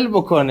رو ول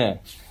بکنه.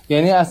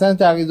 یعنی اصلا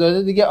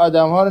تقی‌زاده دیگه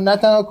آدم‌ها رو نه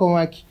تنها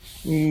کمک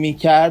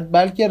میکرد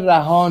بلکه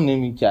رها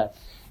نمیکرد.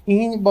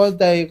 این باز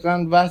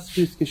دقیقاً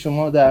وصفی است که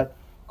شما در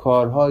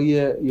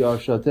کارهای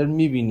یارشاتر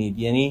میبینید.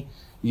 یعنی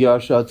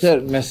یارشاتر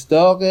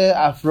مصداق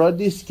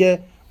افرادی است که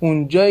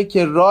اون جایی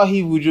که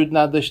راهی وجود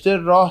نداشته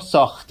راه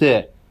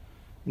ساخته،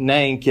 نه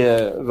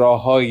اینکه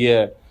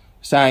راههای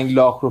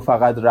سنگلاخ رو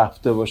فقط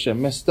رفته باشه.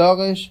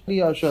 مصداقش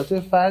یارشاتر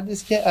فردی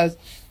است که از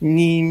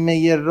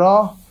نیمه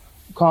راه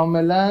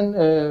کاملا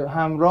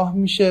همراه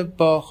میشه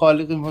با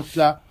خالق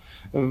مطلق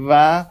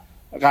و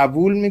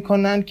قبول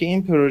میکنن که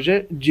این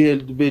پروژه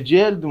جلد به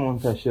جلد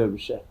منتشر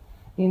بشه.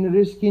 این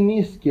ریسکی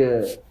نیست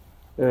که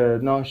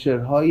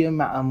ناشرهای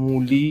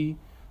معمولی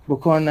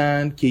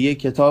بکنن که یک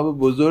کتاب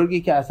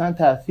بزرگی که اصلا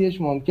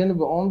تأثیرش ممکنه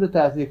به عمر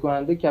تأثیر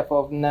کننده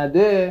کفاف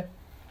نده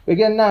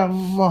بگن نه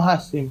ما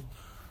هستیم،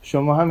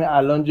 شما همین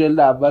الان جلد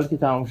اول که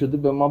تمام شده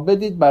به ما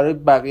بدید، برای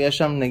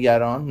بقیه‌اش هم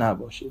نگران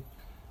نباشید.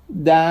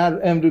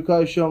 در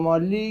امریکای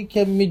شمالی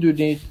که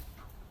میدونید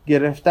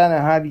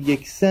گرفتن هر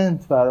 1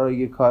 سنت برای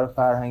یک کار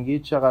فرهنگی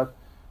چقدر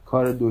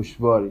کار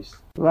دشواری است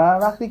و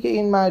وقتی که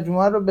این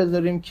مجموعه رو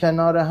بذاریم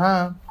کنار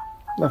هم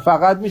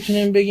فقط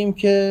میتونیم بگیم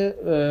که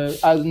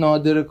از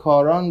نادر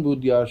کاران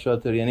بود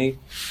یارشاتر. یعنی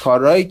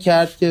کارهایی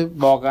کرد که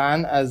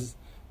واقعا از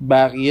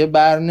بقیه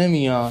بر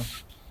نمیاد،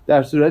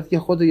 در صورتی که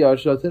خود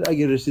یارشاتر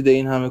اگه رسیده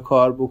این همه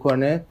کار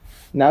بکنه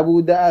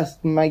نبوده است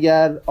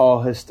مگر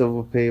آهسته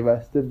و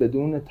پیوسته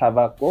بدون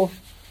توقف،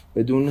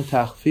 بدون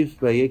تخفیف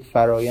و یک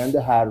فرایند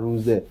هر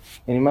روزه.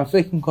 یعنی من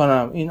فکر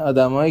میکنم این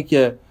آدمایی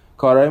که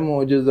کارهای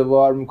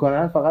معجزه‌وار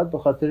میکنن فقط به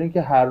خاطر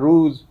اینکه هر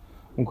روز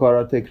اون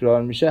کارا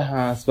تکرار میشه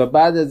هست و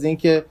بعد از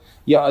اینکه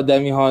یه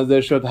آدمی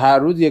حاضر شد هر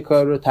روز یه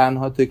کار رو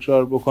تنها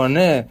تکرار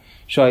بکنه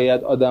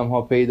شاید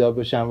آدم‌ها پیدا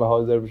بشن و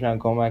حاضر بشن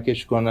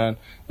کمکش کنن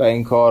و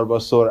این کار با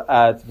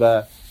سرعت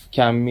و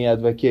کمیت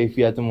و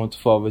کیفیت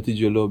متفاوتی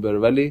جلو بره.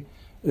 ولی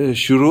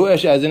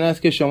شروعش از این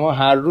است که شما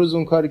هر روز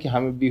اون کاری که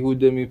همه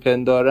بیهوده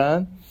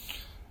میپندارن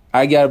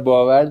اگر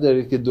باور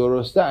دارید که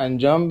درسته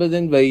انجام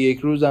بدین و یک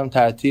روز هم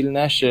تعطیل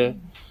نشه.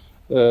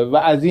 و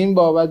از این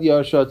بابت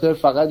یارشاتر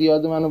فقط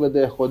یاد منو به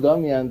ده خدا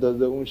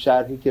میاندازه. اون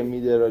شرحی که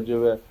میده راجع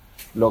به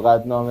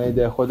لغتنامه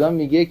ده خدا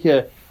میگه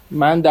که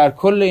من در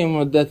کل این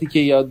مدتی که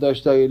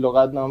یادداشت‌های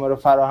لغتنامه رو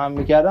فراهم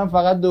میکردم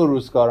فقط 2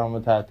 روز کارامو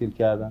تعطیل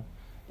کردم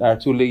در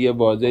طول یه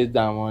بازه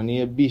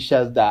زمانی بیش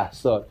از 10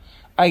 سال.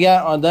 اگر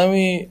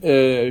آدمی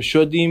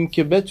شدیم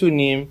که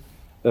بتونیم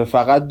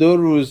فقط 2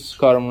 روز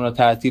کارمون رو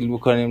تعطیل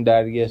بکنیم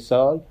در یه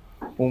سال،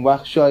 اون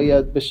وقت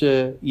شاید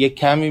بشه یه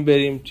کمی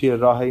بریم توی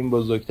راه این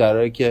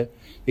بزرگترهایی که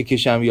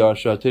یکیش هم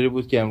یارشاتری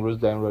بود که امروز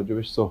داریم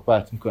راجبش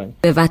صحبت میکنیم.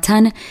 به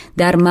وطن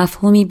در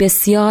مفهومی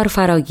بسیار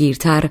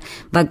فراگیرتر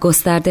و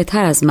گسترده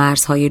تر از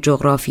مرزهای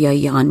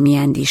جغرافیایی آن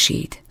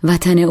میاندیشید.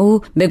 وطن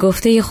او به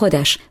گفته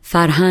خودش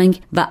فرهنگ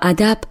و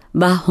ادب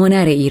و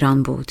هنر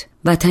ایران بود.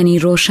 وطنی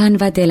روشن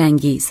و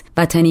دلانگیز،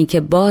 وطنی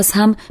که باز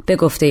هم به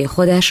گفته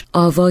خودش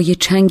آوای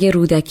چنگ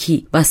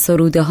رودکی و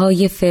سروده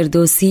های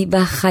فردوسی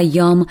و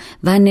خیام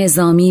و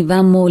نظامی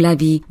و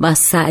مولوی و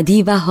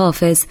سعدی و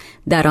حافظ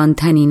در آن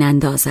طنین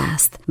انداز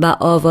است و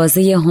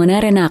آوازه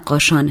هنر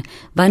نقاشان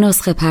و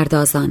نسخه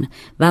پردازان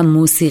و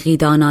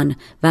موسیقیدانان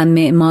و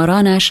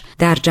معمارانش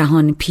در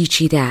جهان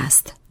پیچیده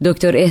است.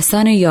 دکتر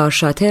احسان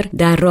یارشاتر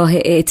در راه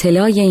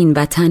اطلاع این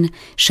وطن،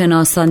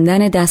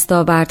 شناساندن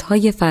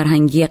دستاوردهای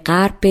فرهنگی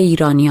غرب به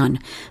ایرانیان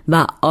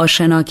و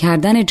آشنا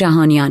کردن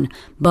جهانیان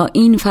با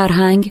این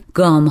فرهنگ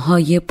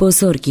گام‌های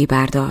بزرگی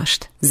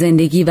برداشت.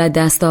 زندگی و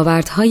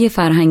دستاوردهای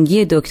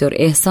فرهنگی دکتر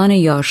احسان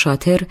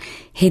یارشاتر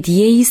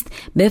هدیه‌ای است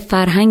به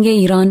فرهنگ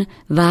ایران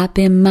و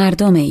به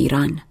مردم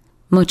ایران.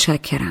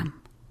 متشکرم.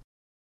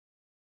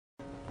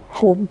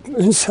 خب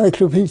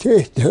انسایکلوپدی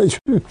احتیاج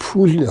به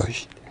پول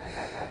داشت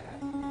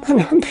من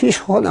هم پیش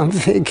خودم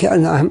فکر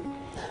کردم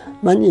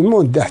من این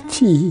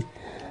مدتی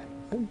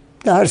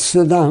درس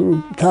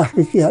دادم،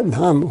 تحقیق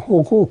کردم،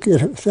 حقوق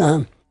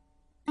گرفتم،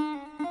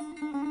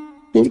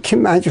 این که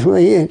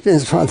مجموعه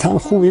نسبتا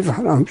خوبی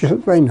فراهم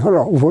شد و اینها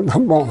را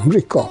آوردم با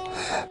آمریکا.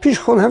 پیش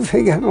خودم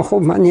فکر کردم خب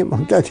من یه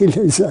مدتی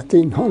لذت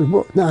اینها رو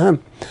بردم،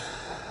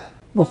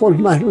 به قول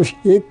معروف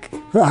یک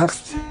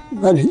وقت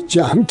برای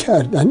جمع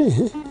کردن،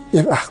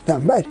 یه وقتم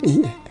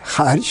برای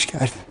خرج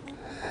کرد.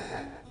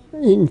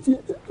 این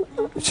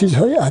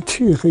چیزهای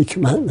عتیقی که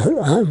من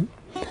دارم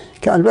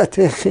که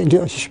البته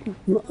خیلیش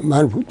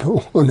مربوط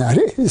به هنر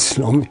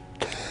اسلامی،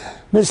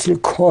 مثل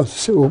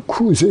کاسه و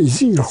کوزه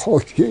زیر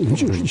خاکی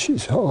اینجور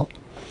چیزها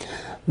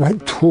و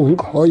تونگ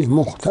های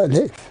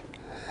مختلف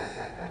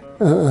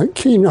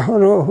که اینها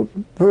رو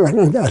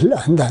ببرن در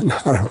لندن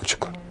حراج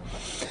کن.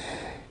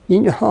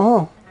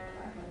 اینها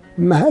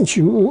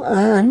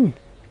مجموعاً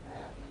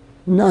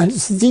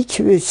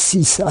نزدیک به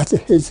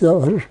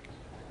 300,000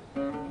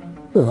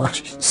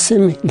 ببخشید 3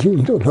 میلیون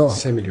دلار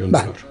 3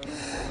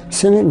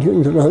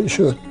 میلیون دلار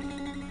شد.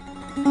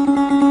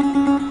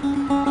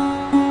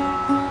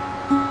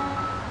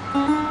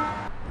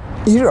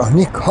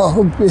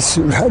 ایرانی‌ها به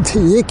صورت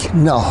یک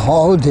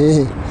نهاد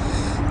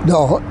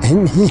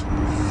دائمی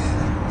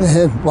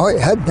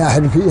باید در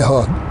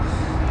بیاد،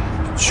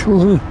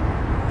 چون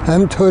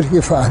همطور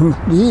که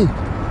فرمودید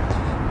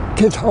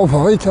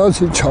کتاب‌های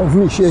تازه چاپ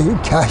میشه،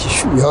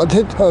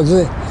 کشفیات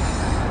تازه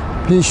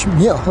پیش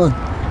میاد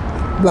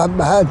و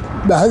بعد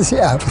بعضی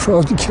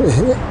افراد که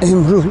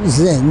امروز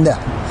زنده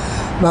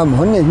و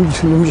ما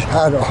نمیتونیم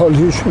شرح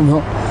حالشون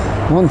رو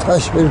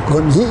منتشر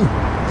کنیم،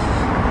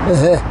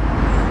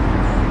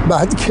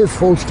 بعد که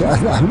فوت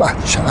کردن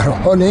بعد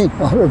شرح حال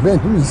اینها رو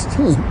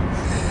بنویسیم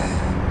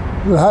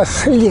و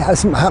خیلی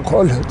از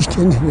مقالاتی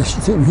که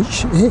نوشته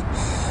میشه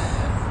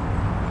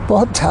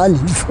با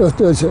تالیفات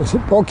تازه،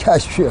 با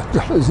کشفیات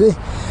تازه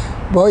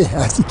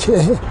باید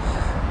که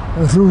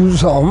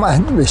روز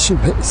آمد بشه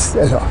به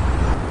اصطلاح.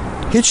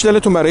 هیچ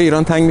دلتون برای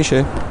ایران تنگ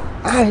میشه؟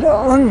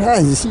 الان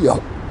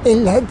نزیاد.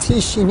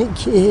 علتش اینه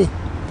که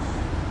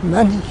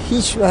من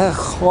هیچ وقت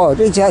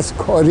خارج از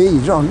کار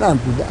ایران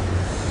نبودم،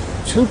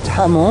 چون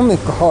تمام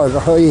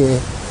کارهای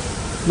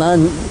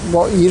من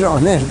با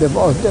ایران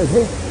ارتباط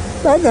داره.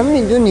 بعدم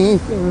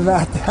میدونید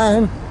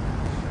وطن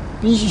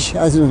بیش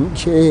از اون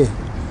که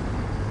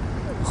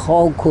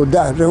خاک و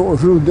دره و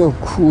رود و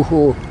کوه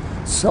و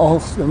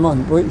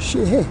ساختمان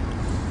باشه،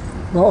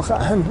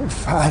 واقعا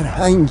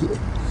فرهنگه.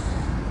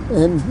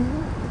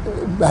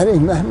 برای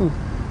من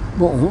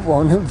به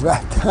عنوان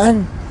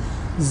وطن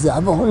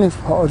زبان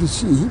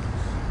فارسی،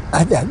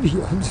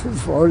 ادبیات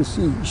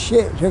فارسی،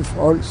 شعر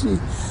فارسی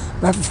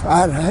و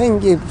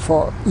فرهنگ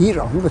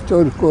ایران به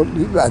طور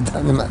کلی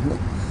وطن منه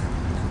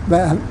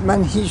و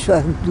من هیچ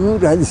وقت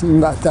دور از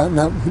این وطن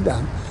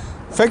نبودم.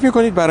 فکر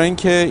میکنید برای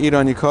اینکه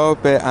ایرانی‌ها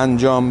به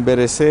انجام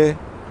برسه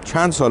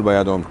چند سال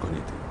باید عمر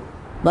کنید؟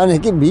 من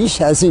اگه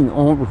بیش از این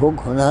عمر رو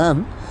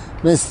کنم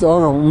مثل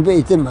اون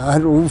بیت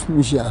معروف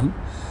میشم،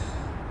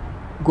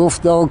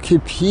 گفتا که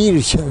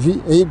پیر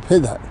شوی ای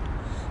پدر،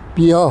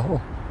 بیا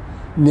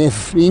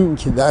نفرین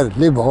که در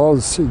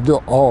لباس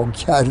دعا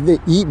کرده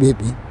ای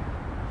ببین.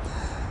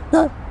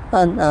 نه،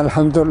 من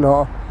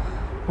الحمدلله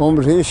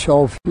عمر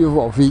شافی و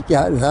وافی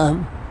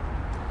کردم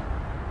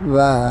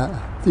و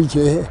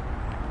دیگه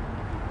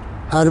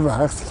هر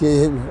وقت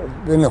که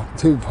به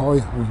نقطه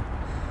پایان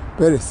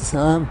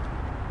برسم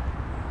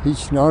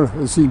هیچ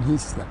ناراضی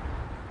نیستم.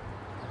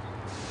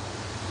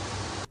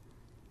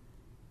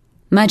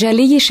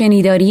 مجله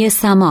شنیداری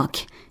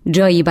سماک،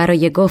 جایی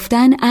برای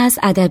گفتن از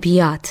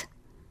ادبیات.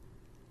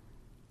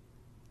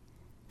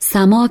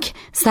 سماک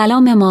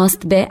سلام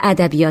ماست به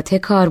ادبیات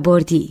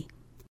کاربردی.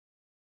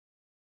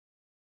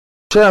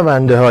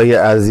 شنونده های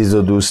عزیز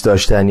و دوست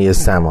داشتنی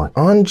سماک،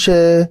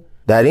 آنچه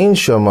در این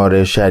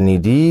شماره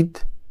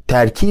شنیدید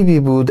ترکیبی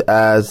بود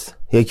از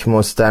یک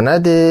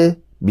مستند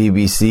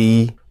BBC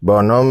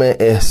با نام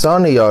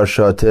احسان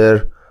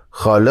یارشاتر،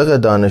 خالق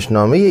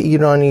دانشنامه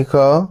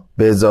ایرانیکا،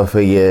 به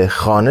اضافه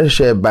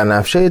خوانش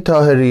بنفشه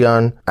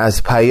طاهریان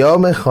از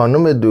پیام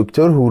خانم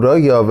دکتر هورا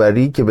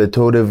یاوری که به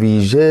طور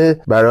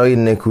ویژه برای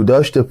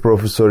نکوداشت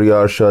پرفسور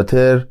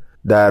یارشاتر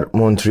در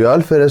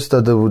مونتریال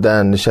فرستاده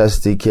بودند،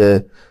 نشستی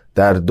که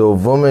در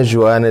 2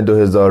 ژوئن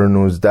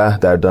 2019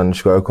 در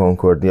دانشگاه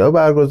کنکوردیا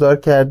برگزار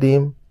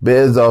کردیم، به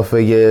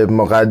اضافه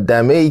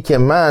مقدمه‌ای که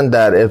من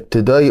در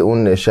ابتدای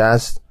اون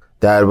نشست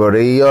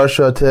درباره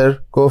یارشاتر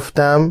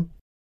گفتم.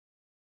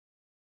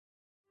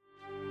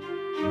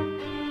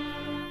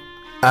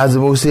 از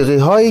موسیقی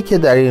هایی که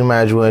در این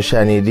مجموعه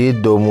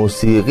شنیدید، 2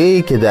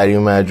 موسیقی که در این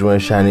مجموعه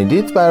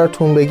شنیدید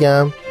براتون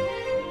بگم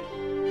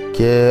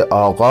که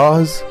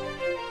آغاز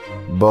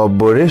با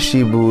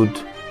برشی بود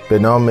به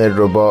نام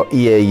رباعی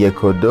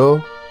 1 و 2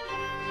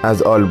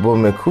 از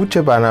آلبوم کوچ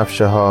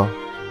بنفشه ها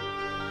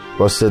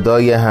با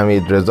صدای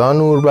حمیدرضا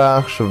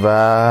نوربخش و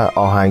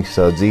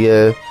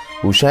آهنگسازی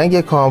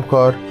هوشنگ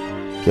کامکار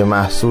که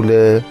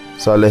محصول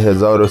سال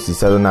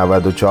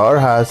 1394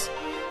 هست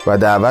و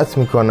دعوت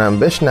میکنم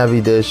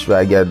بشنویدش و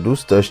اگر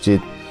دوست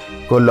داشتید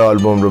کل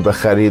آلبوم رو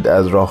بخرید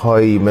از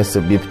راه‌هایی مثل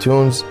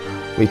بیپتونز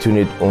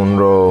میتونید اون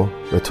رو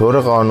به طور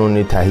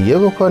قانونی تهیه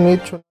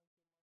بکنید.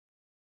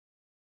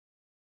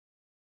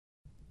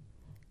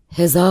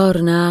 هزار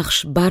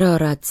نقش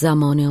برآرد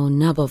زمانه و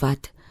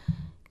نبود،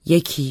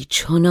 یکی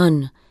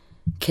چنان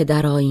که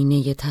در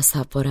آینه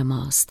تصور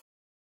ماست.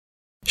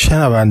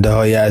 شنونده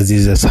های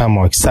عزیز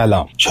سماک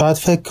سلام. شاید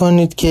فکر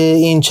کنید که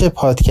این چه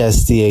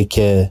پادکستیه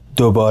که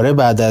دوباره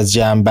بعد از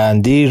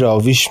جمع‌بندی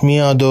راویش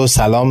میاد و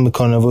سلام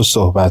میکنه و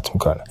صحبت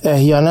میکنه.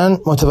 احیانا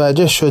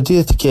متوجه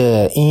شدید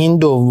که این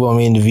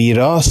دومین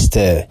ویراست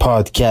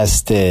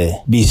پادکست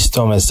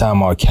 20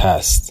 سماک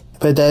هست.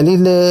 به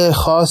دلیل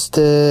خواست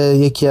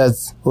یکی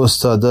از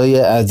استادای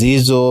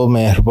عزیز و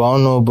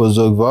مهربان و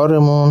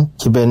بزرگوارمون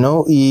که به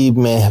نوعی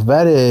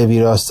محور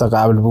ویراست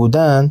قبل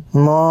بودن،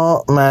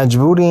 ما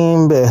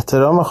مجبوریم به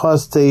احترام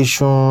خواست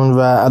ایشون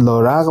و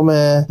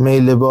علیرغم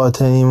میل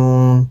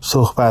باطنیمون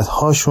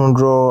صحبت‌هاشون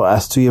رو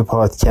از توی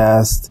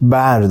پادکست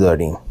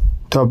برداریم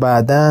تا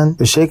بعداً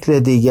به شکل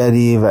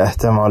دیگری و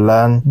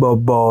احتمالاً با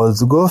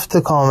بازگفت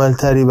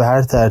کاملتری به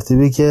هر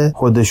ترتیبی که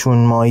خودشون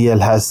مایل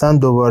هستن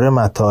دوباره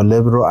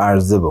مطالب رو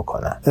عرضه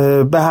بکنن.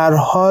 به هر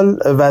حال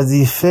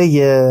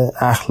وظیفه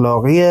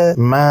اخلاقی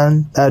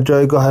من در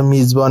جایگاه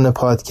میزبان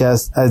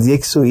پادکست از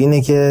یک سو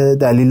اینه که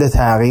دلیل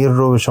تغییر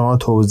رو به شما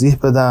توضیح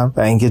بدم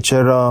و اینکه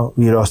چرا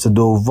ویراست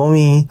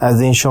دومی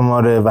از این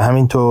شماره و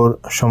همینطور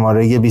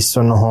شماره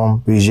 29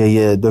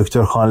 ویژه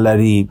دکتر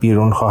خانلری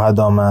بیرون خواهد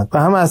آمد و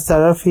هم از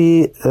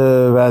طرفی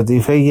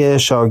وظیفه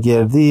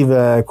شاگردی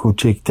و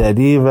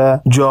کوچکتری و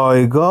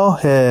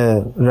جایگاه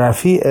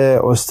رفیع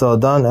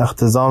استادان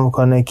اقتضا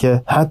میکنه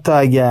که حتی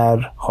اگر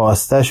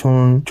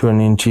خواستشون چون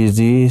این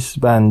چیزیست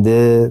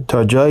بنده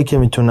تا جایی که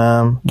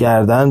میتونم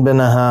گردن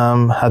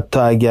بنهم، حتی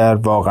اگر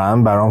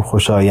واقعا برام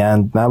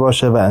خوشایند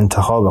نباشه و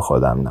انتخاب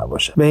خودم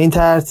نباشه. به این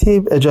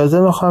ترتیب اجازه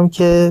میخوام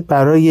که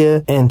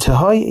برای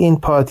انتهای این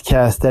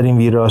پادکست در این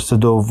ویراست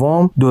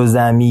دوم دو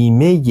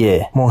ضمیمه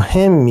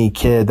مهمی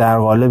که در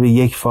قالب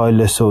یک فایل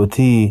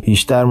صوتی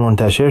بیشتر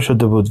منتشر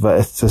شده بود و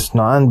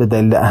استثناءً به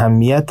دلیل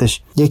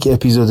اهمیتش یک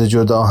اپیزود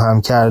جدا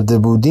هم کرده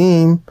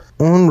بودیم،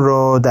 اون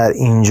رو در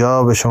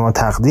اینجا به شما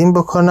تقدیم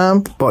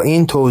بکنم با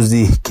این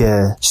توضیح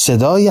که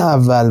صدای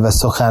اول و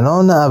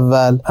سخنان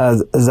اول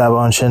از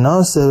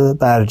زبانشناس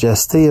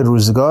برجسته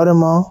روزگار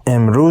ما،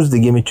 امروز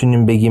دیگه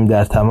میتونیم بگیم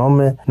در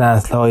تمام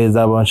نسل‌های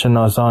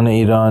زبانشناسان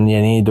ایران،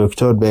 یعنی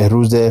دکتر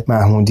بهروز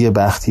محمودی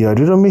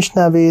بختیاری رو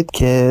میشنوید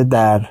که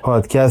در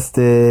پادکست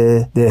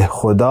ده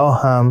خدا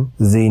هم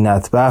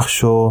زینت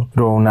بخش و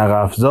رونق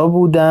افزا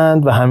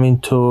بودند و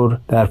همینطور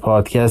در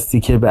پادکستی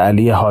که به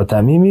علی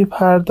حاتمی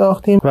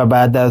میپرداختیم و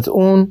بعد از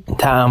اون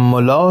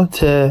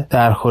تأملات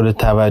در خور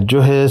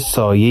توجه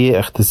سایه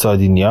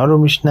اقتصادی نیا رو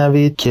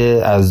میشنوید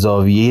که از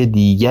زاویه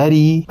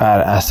دیگری بر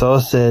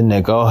اساس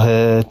نگاه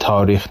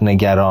تاریخ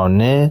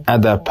نگرانه،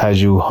 ادب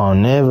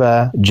پژوهانه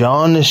و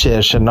جان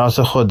شعرشناس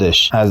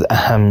خودش از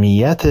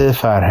اهمیت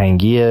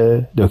فرهنگی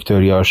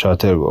دکتر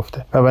یارشاتر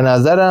گفته و به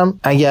نظرم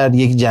اگر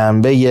یک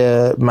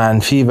جنبه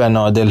منفی و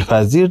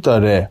نادلپذیر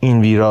داره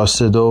این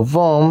ویراست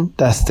دوم،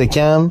 دست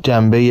کم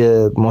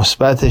جنبه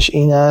مثبتش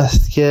این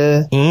است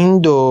که این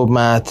دو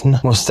متن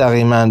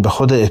مستقیما به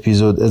خود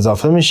اپیزود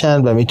اضافه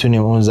میشن و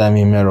میتونیم اون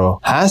ضمیمه رو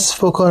حذف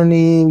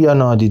کنیم یا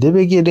نادیده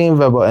بگیریم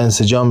و با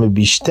انسجام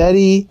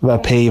بیشتری و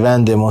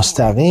پیوند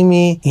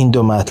مستقیمی این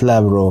دو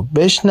مطلب رو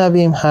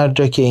بشنویم هر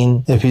جا که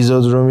این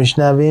اپیزود رو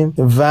میشنویم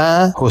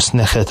و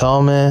حسن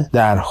ختام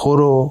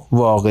درخور و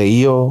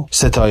واقعی و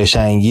ستایش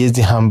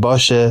انگیزی هم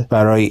باشه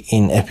برای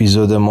این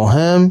اپیزود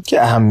مهم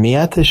که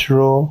اهمیتش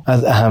رو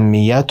از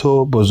اهمیت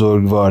و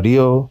بزرگواری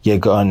و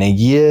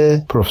یگانگی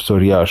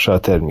پرفسور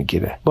یارشاتر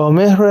میگیره. با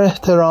مهر و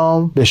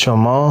احترام به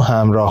شما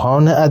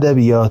همراهان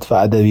ادبیات و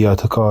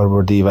ادبیات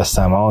کاربردی و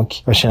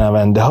سماک و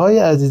شنونده های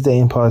عزیز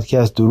این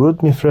پادکست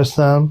درود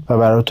میفرستم و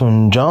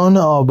براتون جان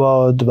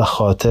آباد و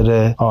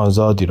خاطر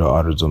آزادی رو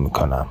آرزو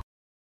میکنم.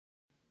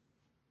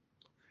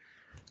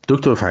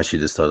 دکتر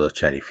فرشید سادات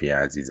شریفی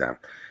عزیزم،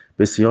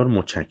 بسیار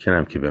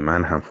متشکرم که به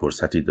من هم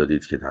فرصتی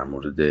دادید که در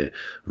مورد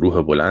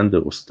روح بلند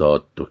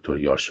استاد دکتر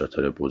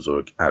یارشاتر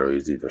بزرگ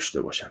عرایضی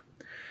داشته باشم.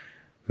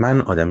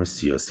 من آدم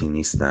سیاسی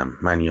نیستم،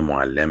 من یه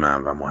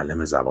معلمم و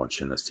معلم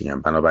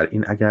زبانشناسیم،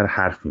 بنابراین اگر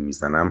حرفی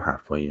میزنم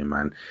حرفای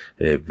من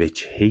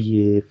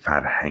وجهه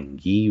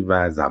فرهنگی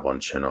و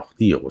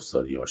زبانشناختی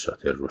استاد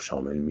یارشاتر رو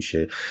شامل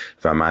میشه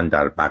و من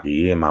در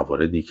بقیه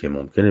مواردی که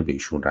ممکنه به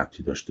ایشون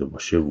ربطی داشته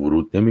باشه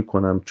ورود نمی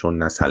کنم، چون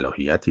نه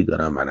صلاحیتی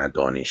دارم و نه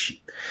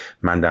دانشی.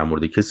 من در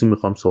مورد کسی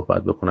میخوام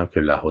صحبت بکنم که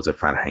لحاظ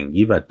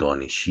فرهنگی و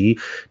دانشی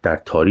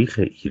در تاریخ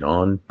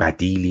ایران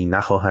بدیلی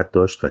نخواهد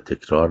داشت و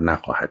تکرار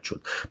نخواهد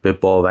شد. به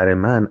باور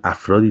من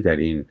افرادی در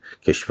این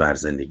کشور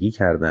زندگی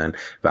کردند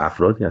و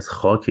افرادی از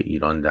خاک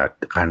ایران در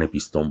قرن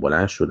 20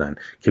 بلند شدن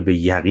که به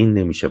یقین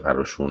نمیشه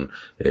براشون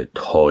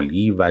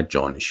تالی و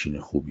جانشین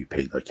خوبی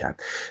پیدا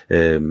کرد.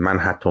 من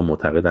حتی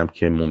معتقدم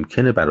که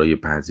ممکنه برای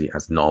بعضی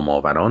از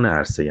نامآوران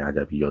عرصه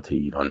ادبیات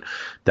ایران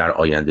در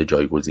آینده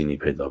جایگزینی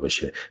پیدا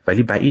بشه،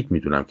 ولی بعید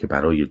میدونم که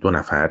برای دو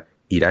نفر،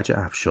 ایرج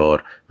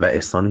افشار و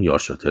احسان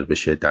یارشاتر،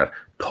 بشه در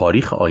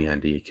تاریخ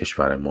آینده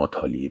کشور ما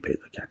تالیه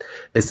پیدا کرد.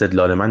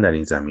 استدلال من در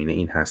این زمینه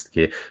این هست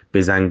که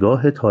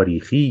بزنگاه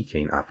تاریخی که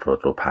این افراد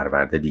رو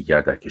پرورده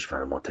دیگر در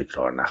کشور ما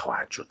تکرار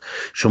نخواهد شد.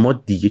 شما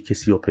دیگه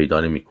کسی رو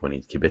پیدا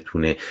نمی‌کنید که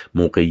بتونه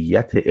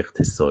موقعیت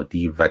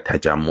اقتصادی و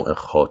تجمع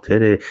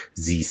خاطر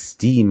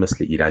زیستی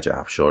مثل ایرج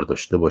افشار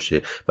داشته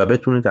باشه و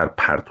بتونه در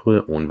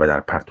پرتو اون و در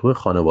پرتو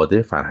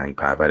خانواده فرهنگ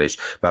پرورش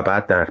و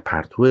بعد در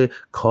پرتو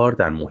کار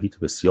در محیط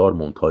بسیار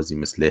ممتازی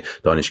مثل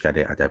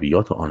دانشکده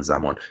ادبیات آن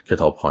زمان،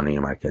 کتابخانه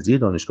مرکزی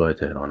دانشگاه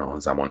تهران آن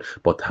زمان،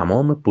 با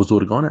تمام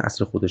بزرگان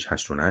عصر خودش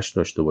هشت و نشت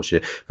داشته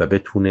باشه و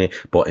بتونه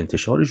با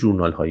انتشار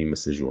ژورنال هایی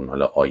مثل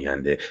ژورنال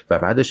آینده و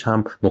بعدش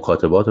هم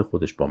مکاتبات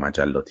خودش با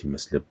مجلاتی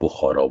مثل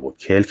بخارا و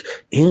کلک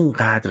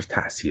اینقدر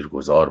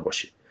تاثیرگذار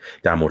باشه.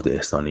 در مورد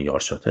احسان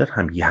یارشاتر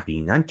هم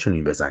یقینا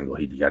چنین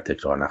بزنگاهی دیگر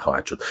تکرار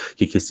نخواهد شد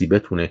که کسی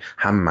بتونه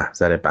هم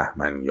محضر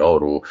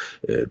بهمنیار و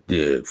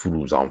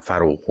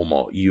فروزانفر و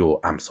همایی و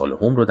امثال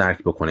هم رو درک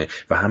بکنه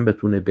و هم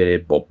بتونه بره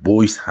با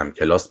بویس هم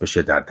کلاس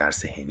بشه در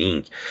درس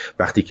هنینگ.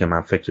 وقتی که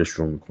من فکرش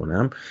رو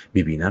میکنم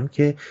میبینم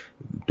که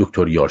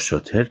دکتر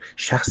یارشاتر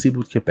شخصی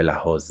بود که به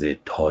لحاظ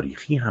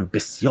تاریخی هم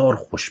بسیار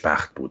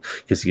خوشبخت بود،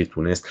 کسی که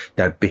تونست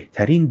در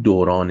بهترین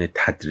دوران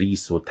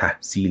تدریس و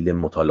تحصیل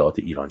مطالعات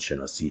ایران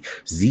شناسی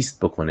زیست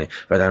بکنه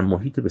و در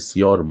محیط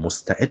بسیار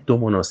مستعد و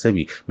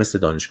مناسبی مثل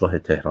دانشگاه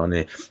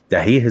تهران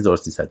دهه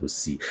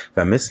 1330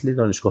 و مثل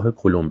دانشگاه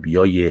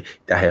کلمبیای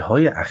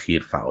دهه‌های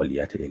اخیر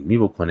فعالیت علمی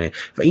بکنه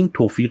و این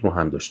توفیق رو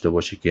هم داشته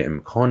باشه که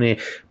امکان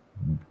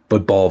با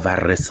باور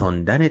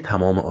رساندن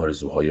تمام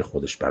آرزوهای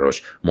خودش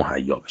براش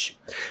مهیا بشه.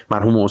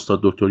 مرحوم استاد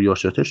دکتر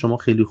یارشاتر شما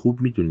خیلی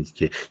خوب میدونید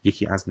که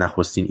یکی از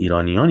نخستین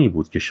ایرانیانی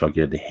بود که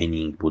شاگرد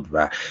هنینگ بود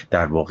و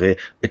در واقع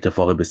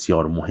اتفاق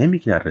بسیار مهمی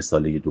که در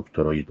رساله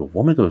دکترای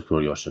دوم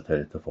دکتر یارشاتر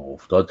اتفاق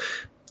افتاد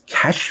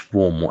کشف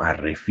و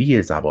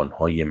معرفی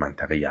زبانهای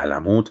منطقه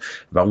یلمود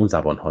و اون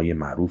زبانهای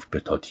معروف به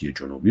تاتی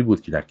جنوبی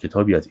بود که در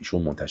کتابی از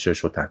ایشون منتشر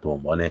شد تحت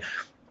عنوان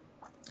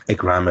A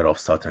Grammar of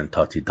Southern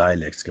Tati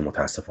Dialects که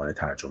متاسفانه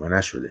ترجمه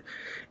نشده.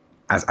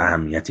 از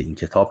اهمیت این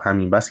کتاب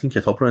همین بس که این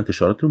کتاب رو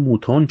انتشارات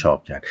موتون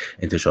چاپ کرد.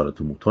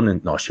 انتشارات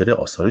موتون ناشر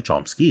آثار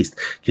چامسکی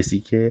است، کسی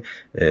که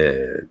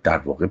در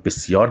واقع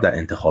بسیار در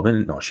انتخاب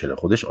ناشر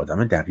خودش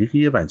آدم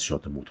دقیقیه و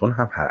انتشارات موتون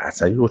هم هر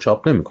اثری رو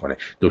چاپ نمیکنه.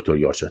 دکتر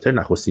یارشاتر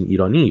نخستین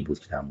ایرانی بود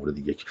که در مورد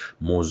یک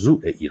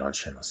موضوع ایران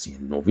شناسی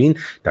نوین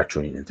در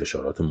چنین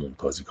انتشارات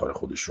ممتازی کار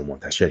خودش رو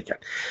منتشر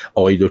کرد.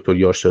 آقای دکتر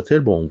یارشاتر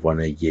به عنوان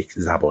یک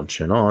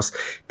زبانشناس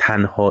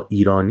تنها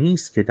ایرانی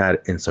است که در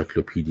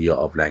انسایکلوپدیا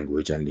آف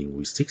لنگویج اند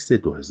لینگویستیکس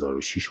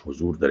 2006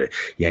 حضور داره.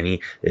 یعنی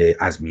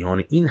از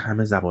میان این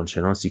همه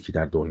زبانشناسی که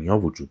در دنیا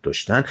وجود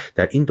داشتن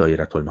در این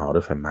دایره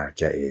المعارف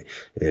مرجع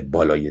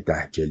بالای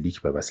 10 جلدی که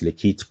به وسیله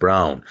کیت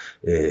براون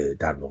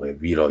در واقع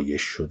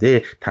ویرایش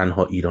شده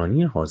تنها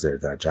ایرانی حاضر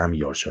در جمع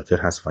یارشاتر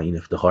هست و این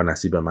افتخار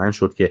نصیب من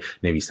شد که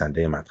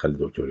نویسنده مدخل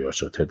دکتر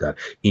یارشاتر در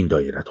این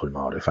دایره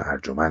المعارف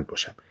ارجمند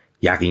باشم.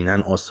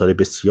 یقینا آثار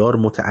بسیار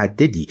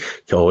متعددی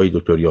که آقای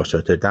دکتر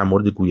یارشاتر در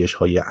مورد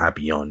گویش‌های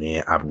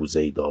ابیانه،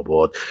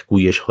 ابوزیدآباد،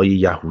 گویش‌های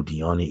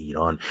یهودیان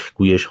ایران،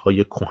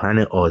 گویش‌های کهن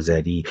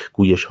آذری،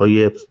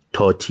 گویش‌های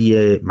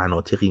تاتی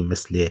مناطقی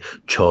مثل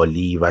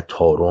چالی و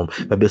تارم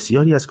و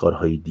بسیاری از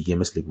کارهای دیگه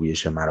مثل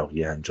گویش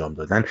مراغی انجام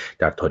دادن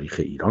در تاریخ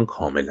ایران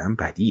کاملا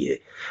بدیعه.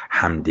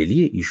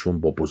 همدلی ایشون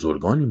با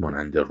بزرگانی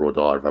مانند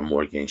رودار و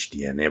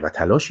مورگنشتیرن و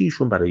تلاش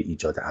ایشون برای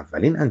ایجاد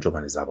اولین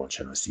انجمن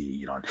زبانشناسی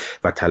ایران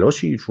و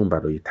تلاش ایشون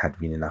برای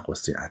تدوین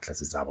نخستین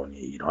اطلس زبانی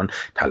ایران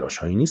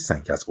تلاش‌هایی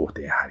نیستن که از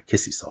عهده هر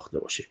کسی ساخته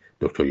باشه.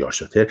 دکتر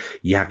یارشاتر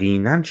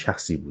یقینا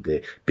شخصی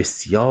بوده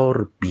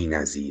بسیار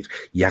بی‌نظیر،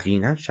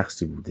 یقینا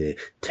شخصی بوده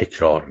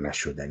تکرار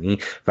نشدنی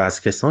و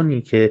از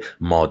کسانی که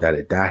مادر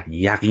دهر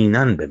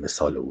یقینا به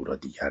مثال او را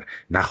دیگر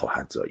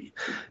نخواهد زایید.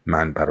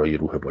 من برای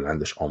روح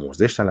بلندش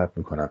آموزش طلب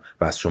میکنم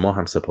و از شما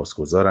هم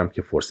سپاسگزارم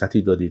که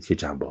فرصتی دادید که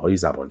جنبه‌های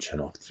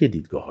زبانشناختی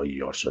دیدگاه‌های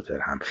یارشاتر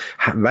هم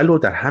ولو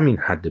در همین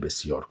حد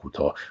بسیار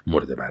کوتاه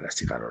مورد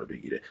بررسی قرار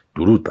بگیره.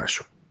 درود بر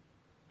شما.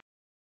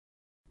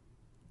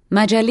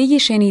 مجله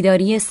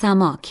شنیداری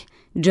سماک،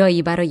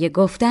 جایی برای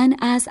گفتن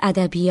از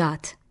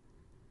ادبیات.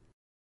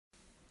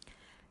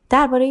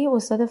 درباره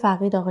استاد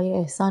فقید آقای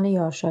احسان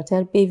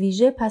یارشاتر به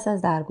ویژه پس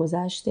از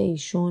درگذشت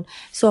ایشون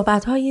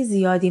صحبت‌های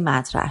زیادی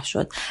مطرح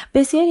شد.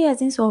 بسیاری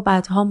از این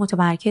صحبت‌ها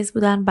متمرکز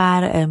بودن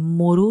بر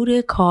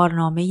مرور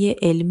کارنامه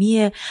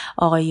علمی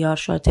آقای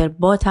یارشاتر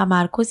با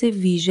تمرکز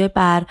ویژه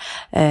بر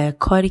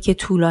کاری که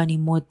طولانی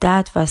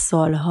مدت و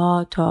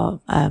سالها تا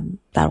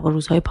در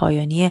روزهای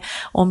پایانی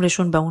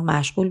عمرشون به اون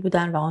مشغول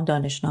بودن و اون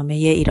دانشنامه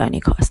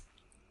ایرانیکاست.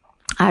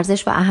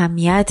 ارزش و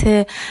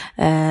اهمیت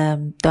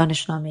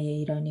دانشنامه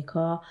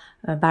ایرانیکا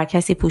بر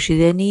کسی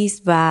پوشیده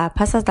نیست و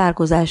پس از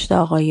درگذشت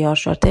آقای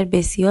یارشاتر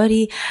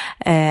بسیاری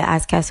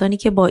از کسانی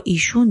که با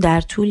ایشون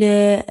در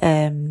طول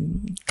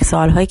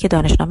سالهایی که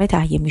دانشنامه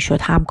تهیه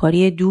میشد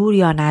همکاری دور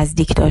یا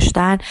نزدیک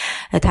داشتن،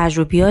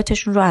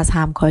 تجربیاتشون رو از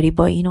همکاری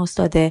با این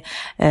استاد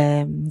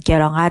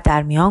گرانقدر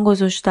در میان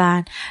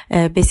گذاشتن.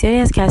 بسیاری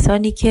از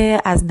کسانی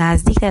که از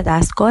نزدیک در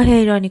دستگاه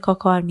ایرانیکا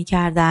کار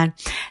میکردن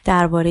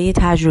درباره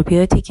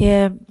تجربیاتی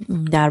که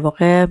در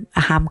واقع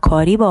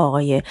همکاری با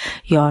آقای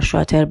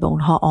یارشاتر به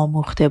اونها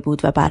آموخته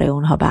بود و برای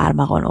اونها به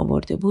ارمغان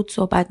آورده بود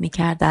صحبت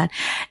میکردن.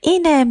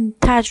 این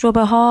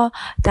تجربه ها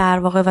در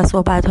واقع و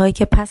صحبت هایی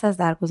که پس از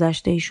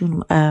درگذشت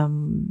ایشون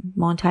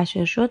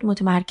منتشر شد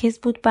متمرکز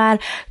بود بر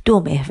دو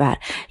محور.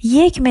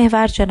 یک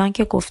محور چنان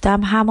که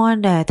گفتم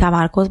همان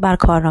تمرکز بر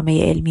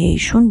کارنامه علمی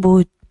ایشون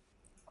بود.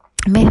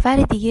 محور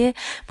دیگه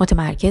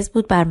متمرکز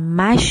بود بر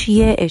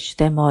مشی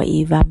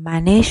اجتماعی و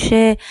منش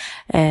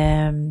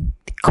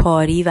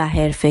کاری و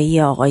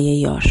حرفه‌ای آقای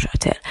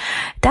یارشاتر.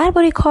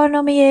 درباره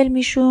کارنامه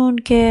علمیشون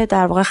که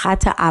در واقع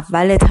خط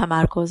اول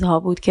تمرکزها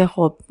بود که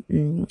خب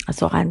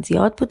سخن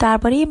زیاد بود،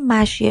 درباره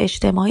مشی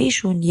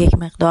اجتماعیشون یک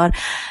مقدار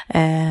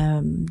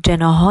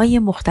جناح‌های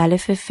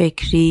مختلف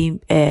فکری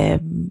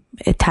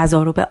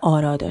تضارب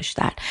آرا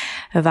داشتن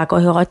و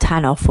گاهی اوقات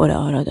تنافر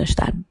آرا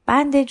داشتن.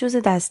 بنده جز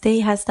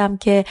دسته‌ای هستم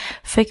که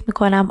فکر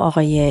میکنم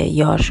آقای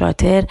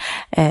یارشاتر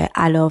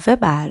علاوه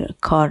بر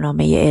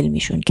کارنامه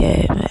علمیشون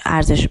که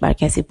ارزش بر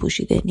کسی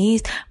پوشیده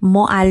نیست،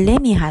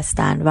 معلمی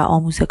هستن و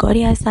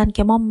آموزگاری هستن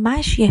که ما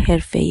مشی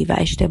حرفه‌ای و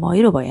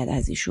اجتماعی رو باید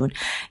از ایشون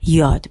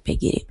یاد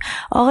بگیریم.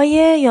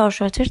 آقای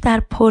یارشاتر در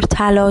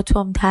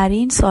پرتلاطم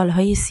ترین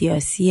سالهای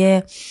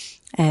سیاسی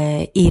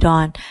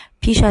ایران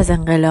پیش از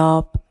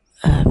انقلاب،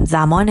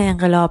 زمان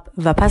انقلاب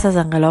و پس از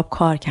انقلاب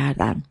کار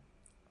کردن.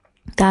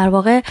 در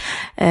واقع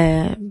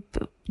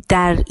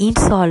در این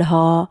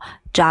سالها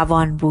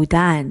جوان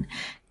بودن،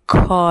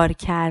 کار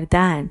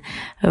کردن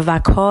و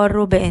کار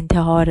رو به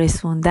انتها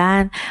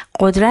رسوندن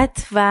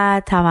قدرت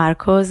و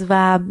تمرکز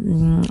و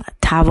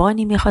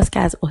توانی میخواست که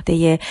از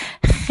عهده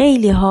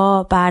خیلی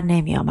ها بر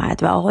نمی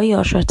آمد و آقای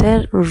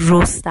یارشاتر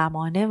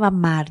رستمانه و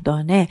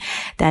مردانه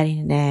در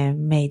این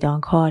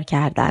میدان کار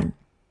کردن.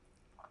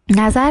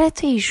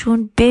 نظرت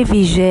ایشون به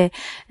ویژه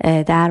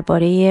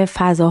درباره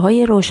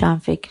فضاهای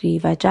روشنفکری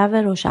و جو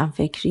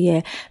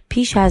روشنفکری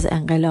پیش از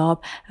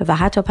انقلاب و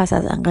حتی پس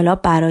از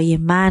انقلاب برای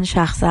من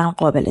شخصا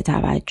قابل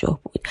توجه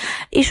بود.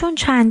 ایشون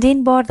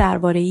چندین بار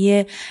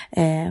درباره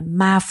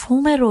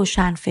مفهوم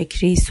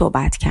روشنفکری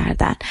صحبت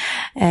کردن،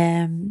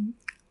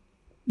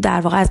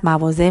 در واقع از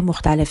مواضع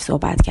مختلف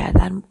صحبت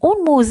کردن. اون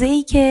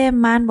موضعی که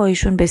من با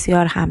ایشون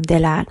بسیار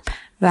همدلم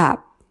و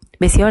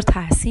بسیار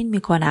تحسین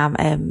میکنم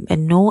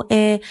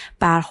نوع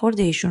برخورد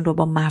ایشون رو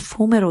با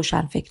مفهوم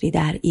روشنفکری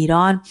در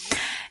ایران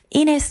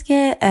این است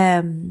که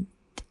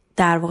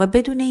در واقع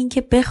بدون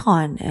اینکه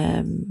بخوان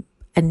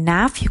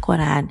نفی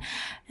کنن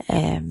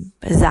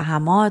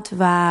زحمات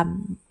و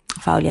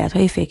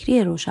فعالیت‌های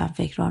فکری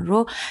روشنفکران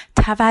رو،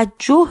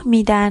 توجه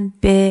میدن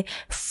به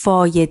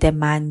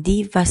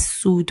فایده‌مندی و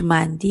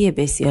سودمندی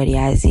بسیاری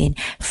از این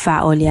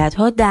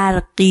فعالیت‌ها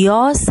در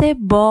قیاس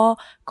با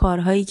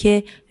کارهایی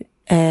که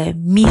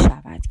می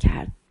شود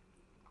کرد.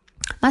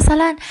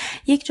 مثلا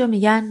یک جا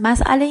میگن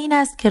مسئله این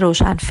است که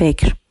روشن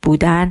فکر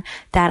بودن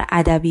در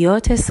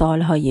ادبیات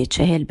سالهای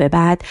 40 به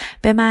بعد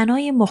به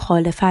معنای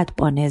مخالفت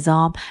با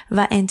نظام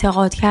و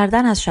انتقاد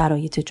کردن از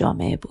شرایط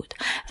جامعه بود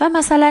و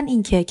مثلا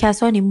اینکه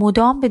کسانی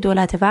مدام به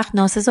دولت وقت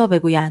ناسزا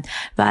بگویند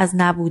و از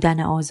نبودن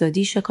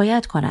آزادی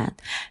شکایت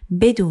کنند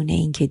بدون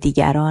اینکه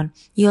دیگران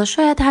یا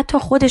شاید حتی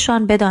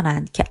خودشان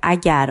بدانند که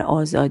اگر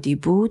آزادی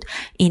بود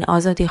این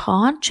آزادی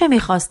خواهان چه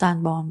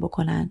می‌خواستند با آن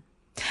بکنند.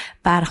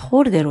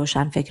 برخورد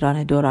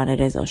روشنفکران دوران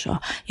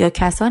رضاشاه یا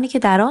کسانی که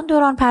در آن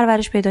دوران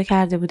پرورش پیدا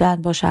کرده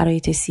بودند با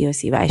شرایط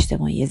سیاسی و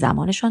اجتماعی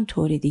زمانشان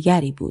طور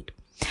دیگری بود.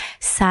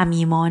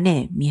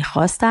 صمیمانه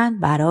می‌خواستند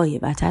برای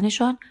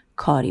وطنشان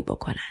کاری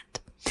بکنند.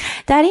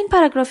 در این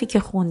پاراگرافی که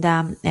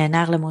خوندم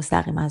نقل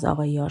مستقیم از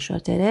آقای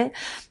یارشاتره،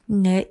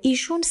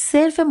 ایشون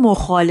صرف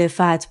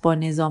مخالفت با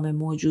نظام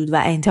موجود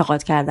و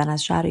انتقاد کردن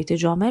از شرایط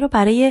جامعه رو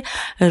برای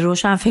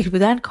روشنفکر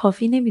بودن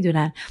کافی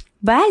نمیدونن،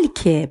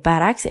 بلکه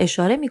برعکس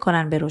اشاره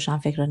میکنن به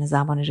روشنفکران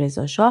زمان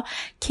رضاشاه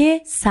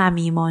که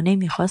صمیمانه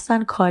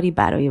میخواستن کاری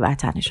برای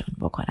وطنشان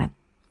بکنن.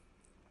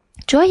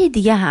 جای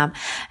دیگه هم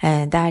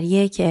در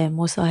یک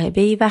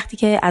مصاحبه‌ای وقتی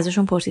که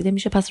ازشون پرسیده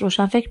میشه پس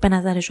روشنفکر به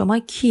نظر شما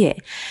کیه؟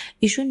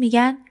 ایشون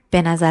میگن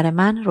به نظر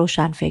من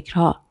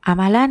روشنفکرها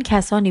عملاً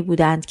کسانی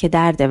بودند که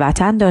درد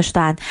وطن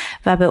داشتند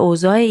و به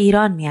اوضاع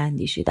ایران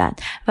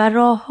میاندیشیدند و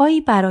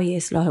راههایی برای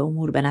اصلاح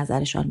امور به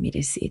نظرشان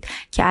میرسید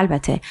که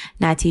البته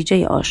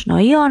نتیجه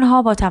آشنایی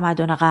آنها با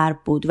تمدن غرب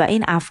بود و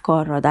این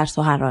افکار را در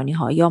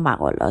سخنرانی‌ها یا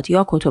مقالات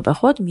یا کتب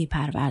خود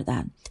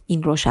میپروردند.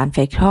 این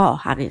روشنفکرها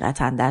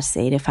حقیقتاً در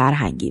سیر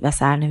فرهنگی و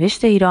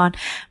سرنوشت ایران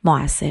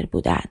مؤثر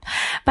بودند.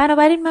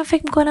 بنابراین من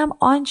فکر میکنم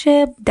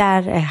آنچه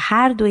در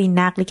هر دو این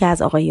نقلی که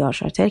از آقای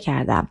یارشاتر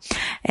کردم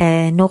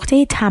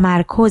نقطه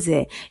تمرکز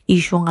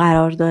ایشون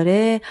قرار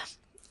داره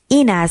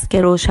این است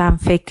که روشن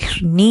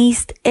فکر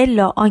نیست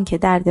الا آن که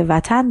درد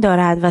وطن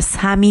دارد و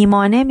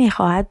صمیمانه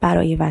میخواهد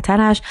برای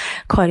وطنش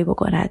کاری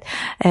بکند.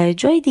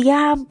 جای دیگه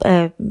هم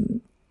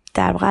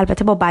در واقع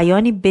البته با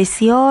بیانی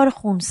بسیار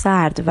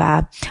خونسرد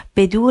و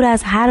بدور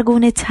از هر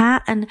گونه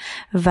طعن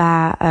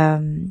و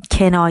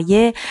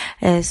کنایه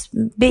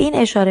به این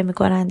اشاره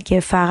میکنند که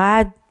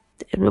فقط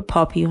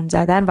پاپیون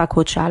زدن و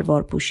کت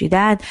شلوار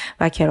پوشیدن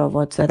و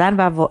کراوات زدن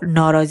و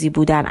ناراضی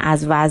بودن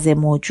از وضع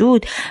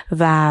موجود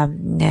و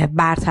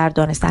برتر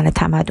دانستن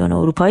تمدن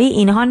اروپایی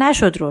اینها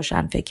نشد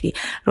روشنفکری.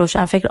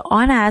 روشنفکر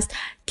آن است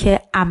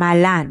که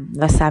عملاً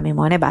و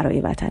صمیمانه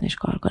برای وطنش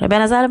کار کنه. به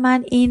نظر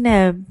من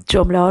این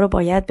جمله ها رو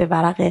باید به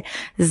ورق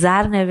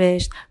زر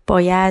نوشت،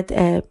 باید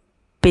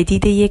به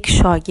دید یک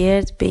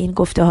شاگرد به این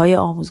گفته های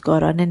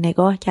آموزگارانه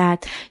نگاه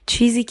کرد.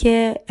 چیزی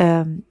که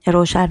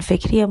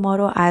روشنفکری ما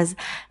رو از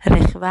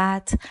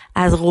رخوت،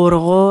 از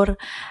غرغر،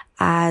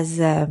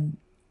 از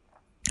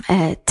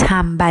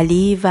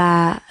تنبلی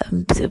و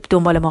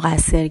دنبال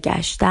مقصر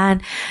گشتن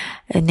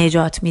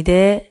نجات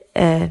میده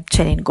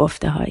چنین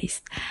گفته هایی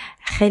است.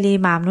 خیلی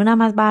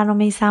ممنونم از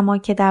برنامه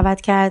سماک که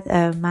دعوت کرد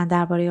من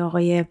درباره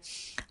آقای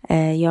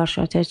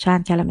یارشاتر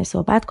چند کلمه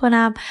صحبت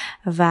کنم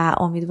و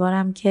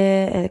امیدوارم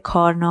که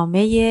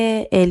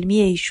کارنامه علمی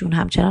ایشون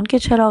همچنان که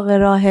چراغ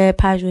راه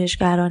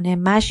پژوهشگران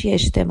مشی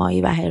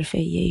اجتماعی و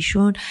حرفه‌ای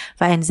ایشون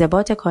و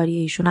انضباط کاری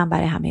ایشون هم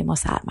برای همه ما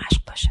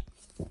سرمشق باشه.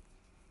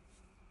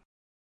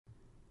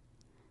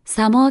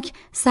 سماک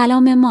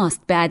سلام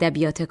ماست به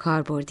ادبیات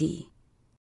کاربردی.